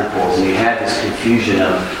prostitution in the temples, and you had this confusion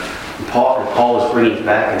of Paul is bringing it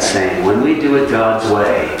back and saying, when we do it God's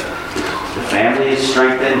way, the family is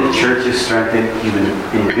strengthened, the church is strengthened, even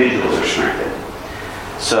individuals are strengthened.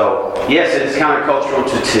 So, yes, it is countercultural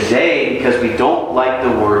to today because we don't like the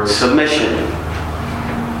word submission.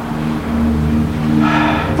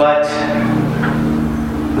 But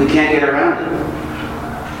we can't get around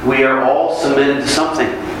it. We are all submitted to something.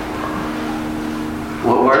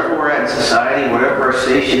 Wherever we're at in society, whatever our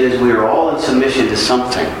station is, we are all in submission to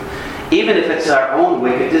something. Even if it's our own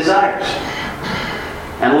wicked desires.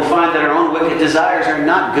 And we'll find that our own wicked desires are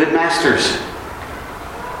not good masters.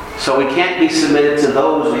 So we can't be submitted to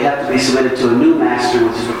those. We have to be submitted to a new master,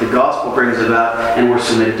 which is what the gospel brings about, and we're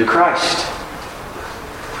submitted to Christ.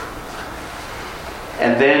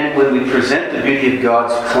 And then when we present the beauty of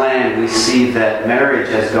God's plan, we see that marriage,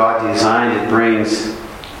 as God designed it, brings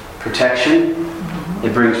protection,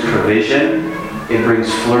 it brings provision, it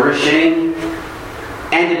brings flourishing,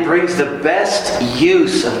 and it brings the best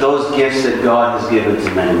use of those gifts that God has given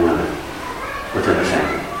to men and women within the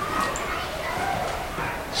family.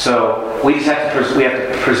 So we just have to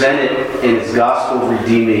present it in its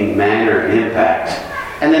gospel-redeeming manner and impact,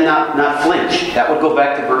 and then not flinch. That would go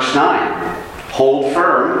back to verse 9. Hold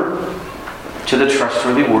firm to the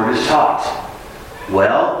trustworthy word is taught.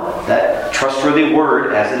 Well, that trustworthy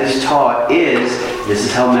word, as it is taught, this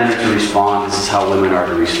is how men are to respond, this is how women are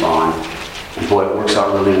to respond. And boy, it works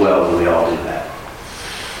out really well when we all do that.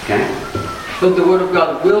 Okay? But the Word of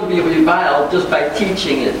God will be reviled just by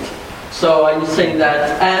teaching it. So are you saying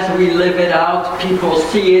that as we live it out, people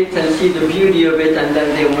see it and see the beauty of it, and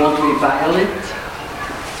then they won't revile it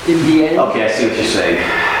in the end? Okay, I see what you're saying.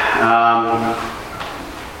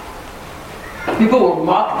 People will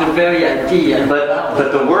mock the very idea.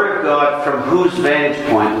 But the Word of God, from whose vantage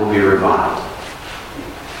point will be reviled?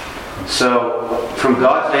 So, from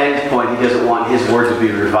God's vantage point, He doesn't want His word to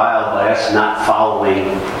be reviled by us not following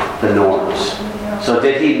the norms. So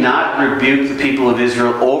did He not rebuke the people of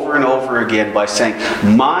Israel over and over again by saying,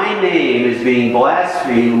 my name is being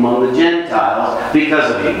blasphemed among the Gentiles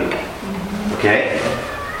because of you? Okay?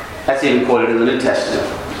 That's even quoted in the New Testament.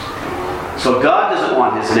 So God doesn't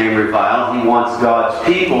want His name reviled. He wants God's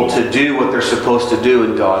people to do what they're supposed to do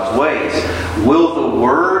in God's ways. Will the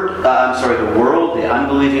world, the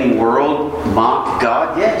unbelieving world, mock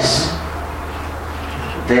God? Yes.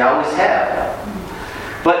 They always have.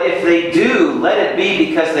 But if they do, let it be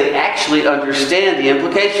because they actually understand the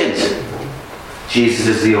implications. Jesus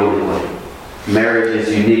is the only way. Marriage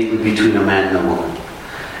is uniquely between a man and a woman.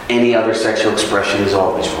 Any other sexual expression is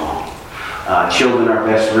always wrong. Children are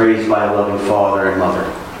best raised by a loving father and mother.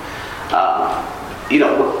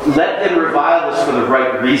 Let them revile us for the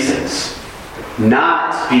right reasons.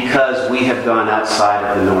 Not because we have gone outside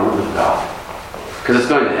of the norm of God. Because it's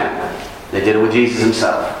going to happen. They did it with Jesus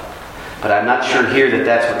Himself. But I'm not sure here that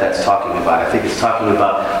that's what that's talking about. I think it's talking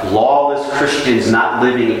about lawless Christians not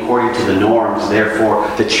living according to the norms. Therefore,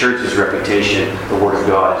 the church's reputation, the Word of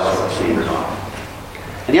God, is what's being reviled.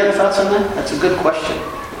 Any other thoughts on that? That's a good question.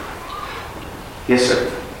 Yes, sir.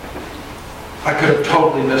 I could have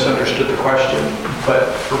totally misunderstood the question, but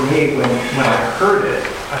for me, when I heard it,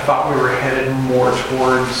 I thought we were headed more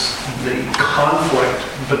towards the conflict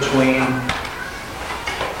between,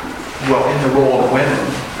 in the role of women.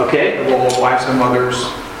 Okay. The role of wives and mothers.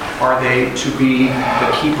 Are they to be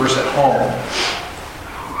the keepers at home?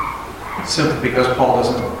 Simply because Paul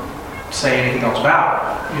doesn't say anything else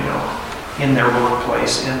about it, in their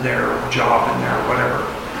workplace, in their job, in their whatever.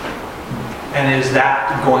 And is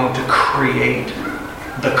that going to create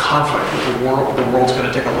the conflict with the world? The world's going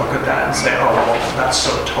to take a look at that and say, oh, well, that's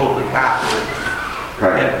so totally backward.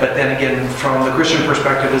 Right. But then again, from the Christian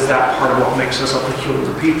perspective, is that part of what makes us a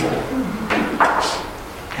peculiar people?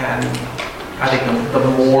 And I think the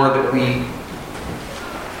more that we,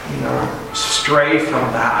 stray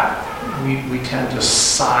from that, we tend to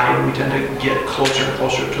side, we tend to get closer and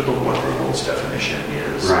closer to what the world's definition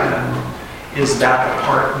is. Right. And is that the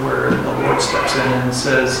part where the Lord steps in and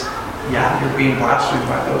says, yeah, you're being blasphemed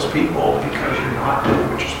by those people because you're not doing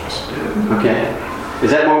what you're supposed to do? Okay.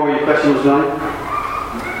 Is that more where your question was going?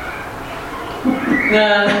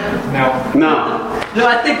 No. No,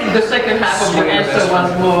 I think the second half of your answer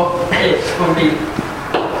was more for me.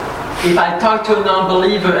 If I talk to a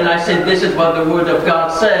non-believer and I say this is what the Word of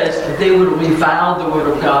God says, they would revile the Word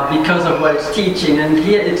of God because of what it's teaching. And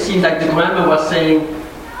here it seemed like the grammar was saying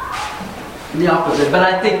the opposite. But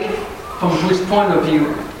I think from whose point of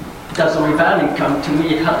view does the reviling come? To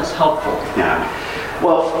me, it's helpful. Yeah.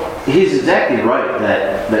 Well, he's exactly right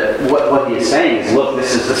that what he is saying is, look,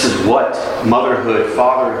 this is what motherhood,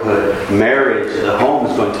 fatherhood, marriage, the home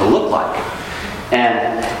is going to look like.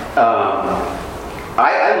 And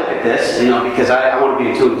I look at this, because I want to be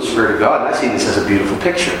in tune with the Spirit of God, and I see this as a beautiful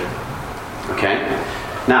picture. Okay?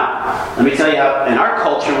 Now, let me tell you how, in our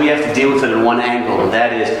culture, we have to deal with it in one angle, and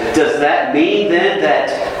that is, does that mean then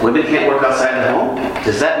that women can't work outside the home?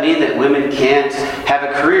 Does that mean that women can't have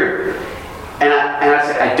a career? And I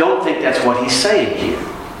say, I don't think that's what he's saying here.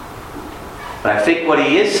 But I think what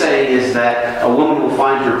he is saying is that a woman will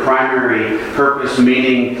find her primary purpose,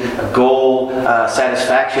 meaning, goal,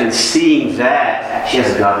 satisfaction, and seeing that she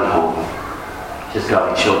has a godly home. She has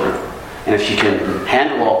godly children. And if she can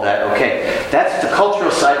handle all that, okay. That's the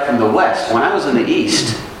cultural side from the West. When I was in the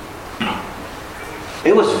East,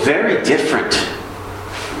 it was very different.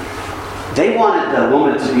 They wanted the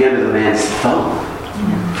woman to be under the man's thumb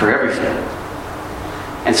for everything.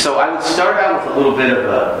 And so I would start out with a little bit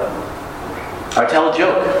of I would tell a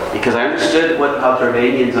joke, because I understood how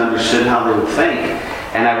Jordanians understood how they would think.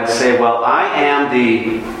 And I would say, well, I am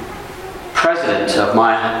the president of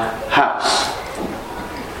my house,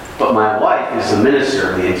 but my wife is the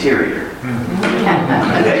minister of the interior.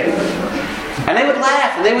 Okay? And they would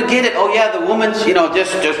laugh, and they would get it. Oh yeah, the woman's,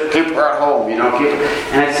 just keep her at home, And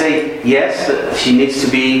I'd say, yes, she needs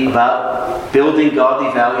to be about building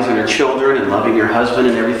godly values in her children and loving her husband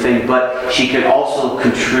and everything, but she can also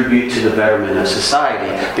contribute to the betterment of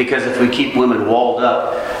society. Because if we keep women walled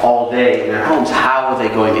up all day in their homes, how are they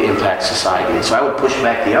going to impact society? And so I would push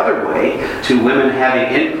back the other way to women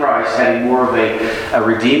having more of a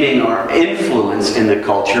redeeming or influence in the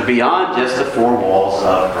culture beyond just the four walls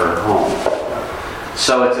of her home.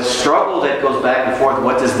 So it's a struggle that goes back and forth.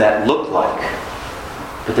 What does that look like?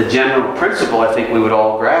 But the general principle, I think we would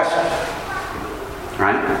all grasp.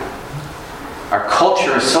 Right? Our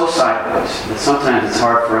culture is so sideways that sometimes it's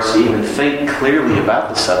hard for us to even think clearly about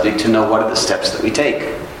the subject to know what are the steps that we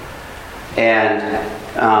take.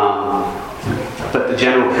 But the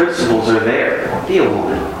general principles are there. Be a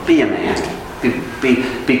woman. Be a man.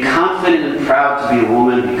 Be confident and proud to be a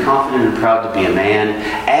woman. Be confident and proud to be a man,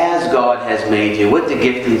 as God has made you, with the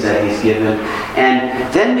giftings that He's given.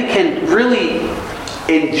 And then we can really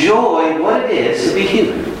enjoy what it is to be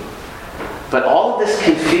human. But all of this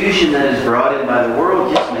confusion that is brought in by the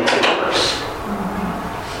world just makes it worse.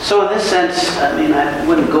 So in this sense, I mean, I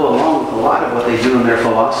wouldn't go along with a lot of what they do in their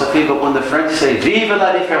philosophy, but when the French say, vive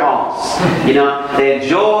la différence, they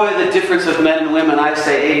enjoy the difference of men and women, I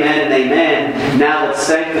say amen and amen. Now let's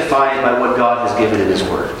sanctify it by what God has given in His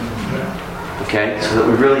Word. Okay? So that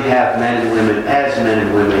we really have men and women as men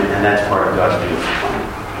and women, and that's part of God's beautiful plan.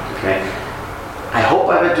 Okay? I hope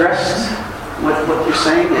I've addressed what you're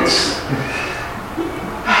saying.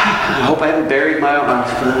 I hope I haven't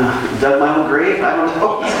dug my own grave. I don't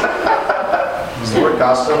know. Is the word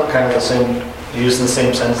gossip kind of the same, used in the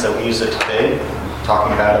same sense that we use it today?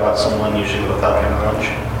 Talking bad about someone usually without any knowledge?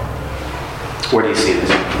 Where do you see this?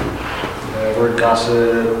 The word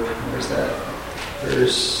gossip, where's that? Where is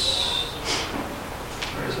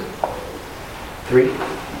it? 3?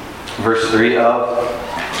 Verse 3 of?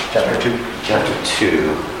 Chapter 2. Chapter 2.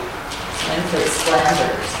 And so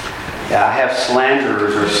slanders. Yeah, I have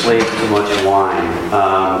slanderers or slaves too much wine.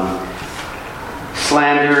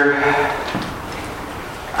 Slander,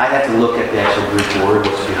 I have to look at the actual Greek word,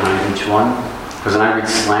 what's behind each one. Because when I read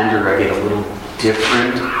slander, I get a little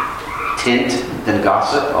different tint than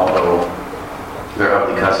gossip, although they're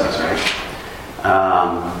ugly cousins, right?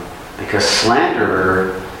 Because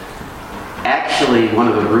slanderer, actually one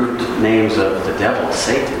of the root names of the devil is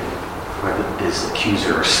Satan. Is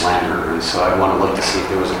accuser or slanderer, and so I want to look to see if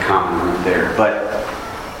there was a common root there. But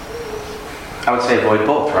I would say avoid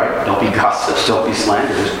both, right? Don't be gossips, don't be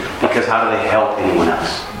slanderers, because how do they help anyone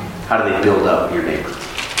else? How do they build up your neighbor?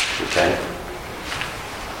 Okay?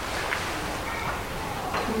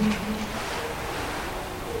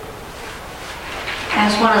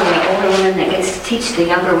 As one of the older women that gets to teach the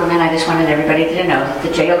younger women, I just wanted everybody to know that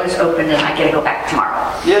the jail is open and I get to go back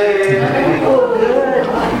tomorrow. Yay! Oh, good.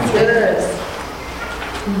 Good.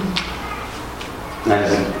 That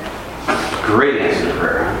is a great answer to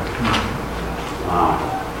prayer. Wow.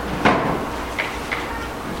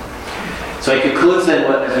 So he concludes then,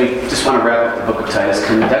 as we just want to wrap up the book of Titus,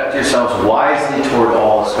 conduct yourselves wisely toward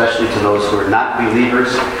all, especially to those who are not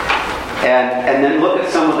believers. And then look at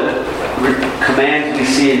some of the commands we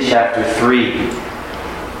see in chapter 3.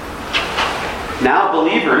 Now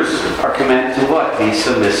believers are commanded to what? Be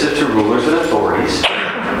submissive to rulers and authorities,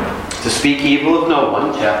 to speak evil of no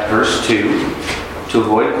one, verse 2, to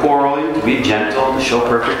avoid quarreling, to be gentle, to show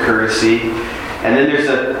perfect courtesy. And then there's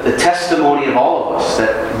the testimony of all of us,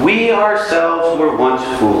 that we ourselves were once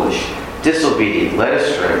foolish, disobedient, led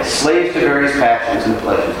astray, slaves to various passions and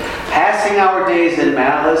pleasures, passing our days in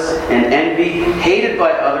malice and envy, hated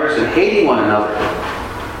by others and hating one another.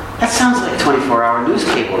 That sounds like a 24-hour news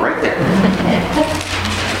cable right there.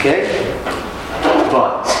 Okay?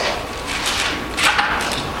 But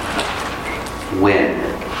when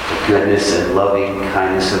the goodness and loving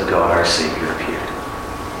kindness of God our Savior appeared.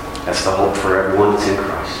 That's the hope for everyone that's in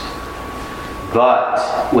Christ.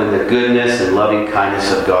 But when the goodness and loving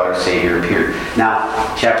kindness of God our Savior appeared.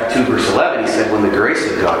 Now, chapter 2, verse 11, he said, when the grace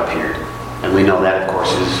of God appeared. And we know that, of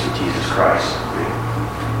course, is Jesus Christ.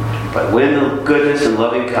 Right? But when the goodness and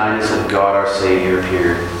loving kindness of God our Savior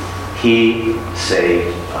appeared, He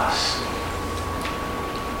saved us.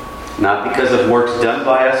 Not because of works done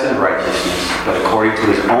by us in righteousness, but according to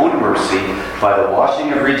His own mercy, by the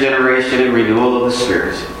washing of regeneration and renewal of the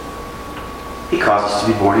Spirit. He caused us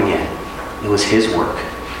to be born again. It was His work.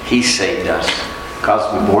 He saved us. Caused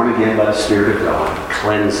us to be born again by the Spirit of God.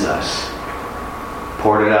 Cleansed us.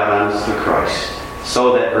 Poured it out on us through Christ.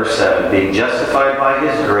 So that, verse 7, being justified by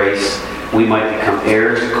His grace, we might become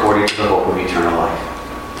heirs according to the hope of eternal life.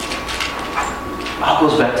 All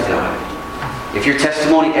goes back to God. If your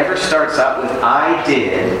testimony ever starts out with, I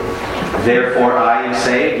did, therefore I am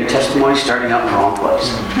saved, your testimony is starting out in the wrong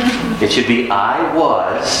place. It should be, I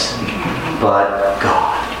was, but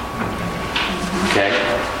God. Okay?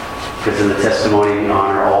 Because in the testimony, the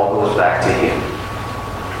honor all goes back to Him.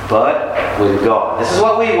 But when God, this is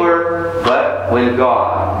what we were, but when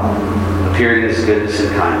God appeared in His goodness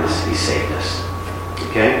and kindness, He saved us.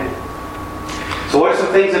 Okay? So what are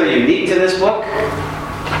some things that are unique to this book?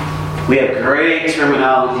 We have great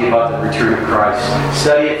terminology about the return of Christ.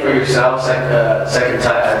 Study it for yourself,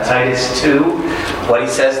 Titus 2. What he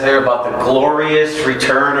says there about the glorious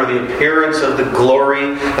return or the appearance of the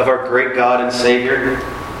glory of our great God and Savior.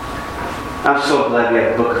 I'm so glad we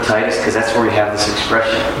have the book of Titus because that's where we have this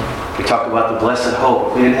expression. We talk about the blessed hope.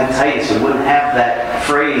 If we didn't have Titus, we wouldn't have that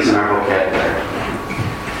phrase in our vocabulary.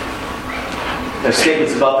 There's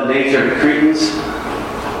statements about the nature of the Cretans.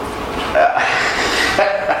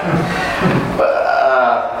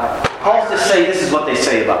 Paul's just saying this is what they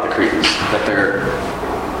say about the Cretans, that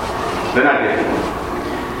they're not good people.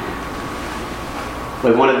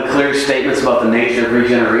 Like one of the clear statements about the nature of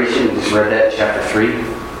regeneration, we just read that in chapter 3.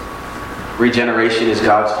 Regeneration is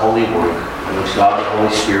God's holy work, in which God the Holy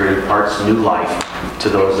Spirit imparts new life to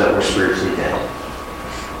those that were spiritually dead.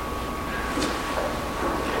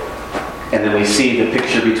 And then we see the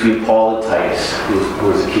picture between Paul and Titus, who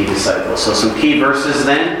was a key disciple. So some key verses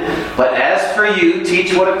then. But as for you,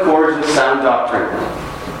 teach what accords with sound doctrine.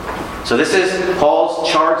 So this is Paul's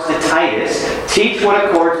charge to Titus. Teach what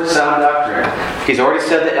accords with sound doctrine. He's already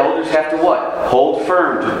said the elders have to what? Hold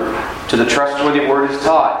firm to the trustworthy word is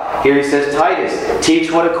taught. Here he says, Titus, teach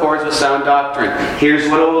what accords with sound doctrine. Here's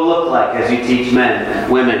what it will look like as you teach men,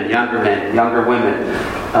 women, younger women,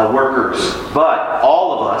 workers. But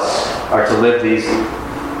all of us are to live these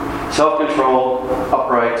self-controlled,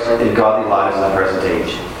 upright, and godly lives in the present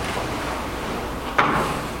age.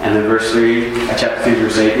 And then verse 3, chapter 3,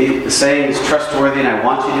 verse 8, the saying is trustworthy, and I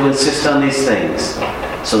want you to insist on these things,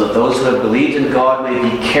 so that those who have believed in God may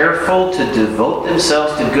be careful to devote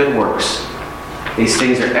themselves to good works. These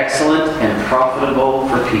things are excellent and profitable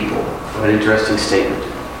for people. What an interesting statement.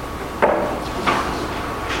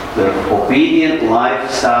 The obedient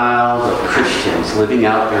lifestyles of Christians living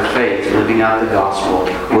out their faith, living out the gospel,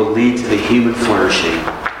 will lead to the human flourishing,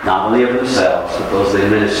 not only of themselves, but those they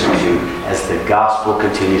minister to, as the gospel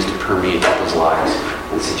continues to permeate people's lives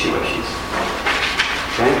and situations.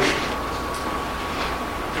 Okay?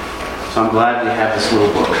 So I'm glad we have this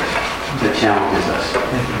little book that challenges us,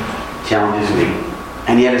 challenges me,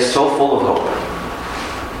 and yet is so full of hope.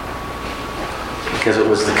 Because it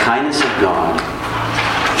was the kindness of God,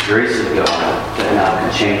 the grace of God, that now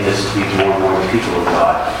can change us to be more and more the people of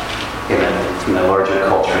God in the larger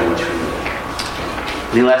culture in which we live.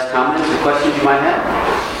 Any last comments or questions you might have?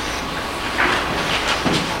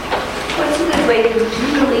 What is a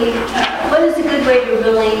good way to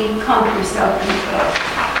really conquer self-control?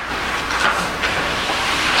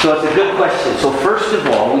 So it's a good question. So first of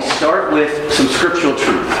all, we start with some scriptural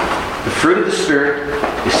truth. The fruit of the Spirit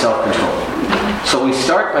is self-control. So we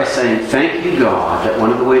start by saying, thank you, God, that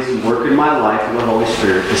one of the ways you work in my life with the Holy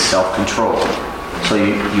Spirit is self-control. So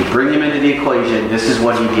you bring him into the equation. This is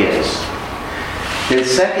what he gives. Then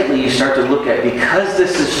secondly, you start to look at, because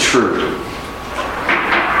this is true,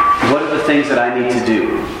 what are the things that I need to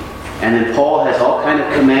do? And then Paul has all kind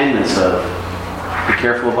of commandments of, be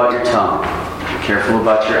careful about your tongue, be careful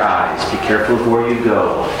about your eyes, be careful of where you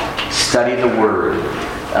go, study the Word,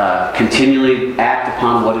 continually act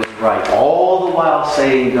upon what is right, all the while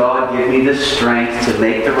saying, God, give me the strength to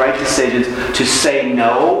make the right decisions, to say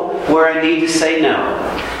no where I need to say no.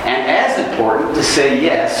 And as important, to say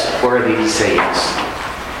yes where I need to say yes.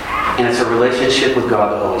 And it's a relationship with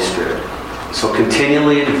God, the Holy Spirit. So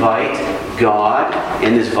continually invite God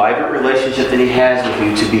in this vibrant relationship that he has with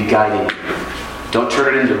you to be guiding you. Don't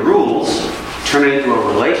turn it into rules. Turn it into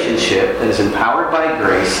a relationship that is empowered by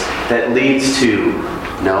grace that leads to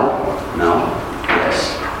no,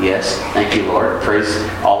 yes, thank you, Lord. Praise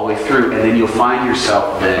all the way through. And then you'll find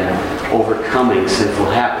yourself then overcoming sinful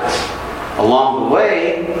habits. Along the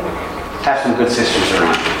way, have some good sisters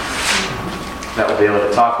around you that will be able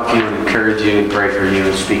to talk with you and encourage you and pray for you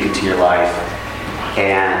and speak into your life.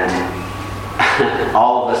 And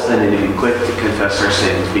all of us then need to be quick to confess our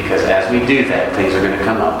sins, because as we do that, things are going to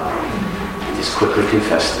come up. And just quickly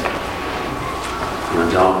confess them.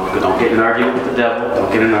 Don't get in an argument with the devil. Don't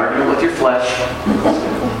get in an argument with your flesh.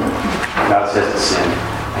 God says it's sin.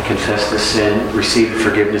 I confess this sin, receive the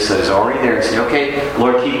forgiveness that is already there, and say, okay,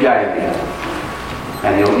 Lord, keep guiding me.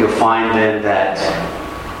 And you'll find then that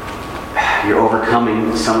you're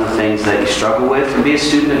overcoming some of the things that you struggle with. And be a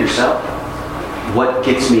student of yourself. What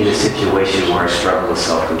gets me in a situation where I struggle with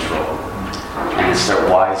self-control? And then start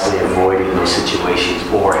wisely avoiding those situations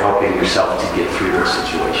or helping yourself to get through those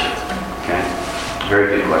situations. Okay? Very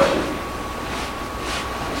good question.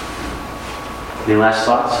 Any last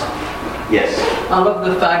thoughts? Yes. I love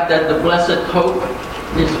the fact that the blessed hope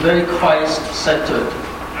is very Christ-centered.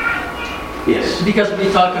 Yes. Because we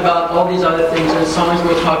talk about all these other things, and songs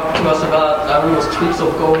will talk to us about, streets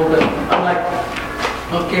of gold, and I'm like,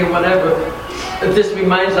 okay, whatever. This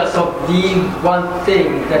reminds us of the one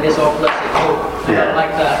thing that is our blessed hope. And I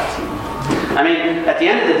like that. I mean, at the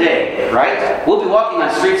end of the day, right? We'll be walking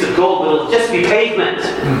on streets of gold, but it'll just be pavement.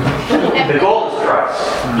 The gold is Christ,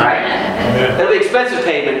 right? It'll be expensive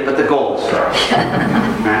pavement, but the gold is Christ.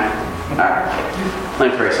 Right? All right.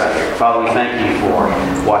 Let me pray aside here. Father, we thank you for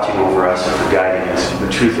watching over us and for guiding us in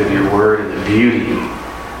the truth of your word and the beauty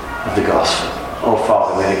of the gospel. Oh,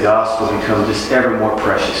 Father, may the gospel become just ever more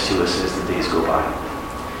precious to us as the days go by.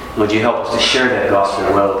 Would you help us to share that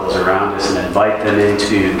gospel well with those around us and invite them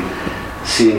into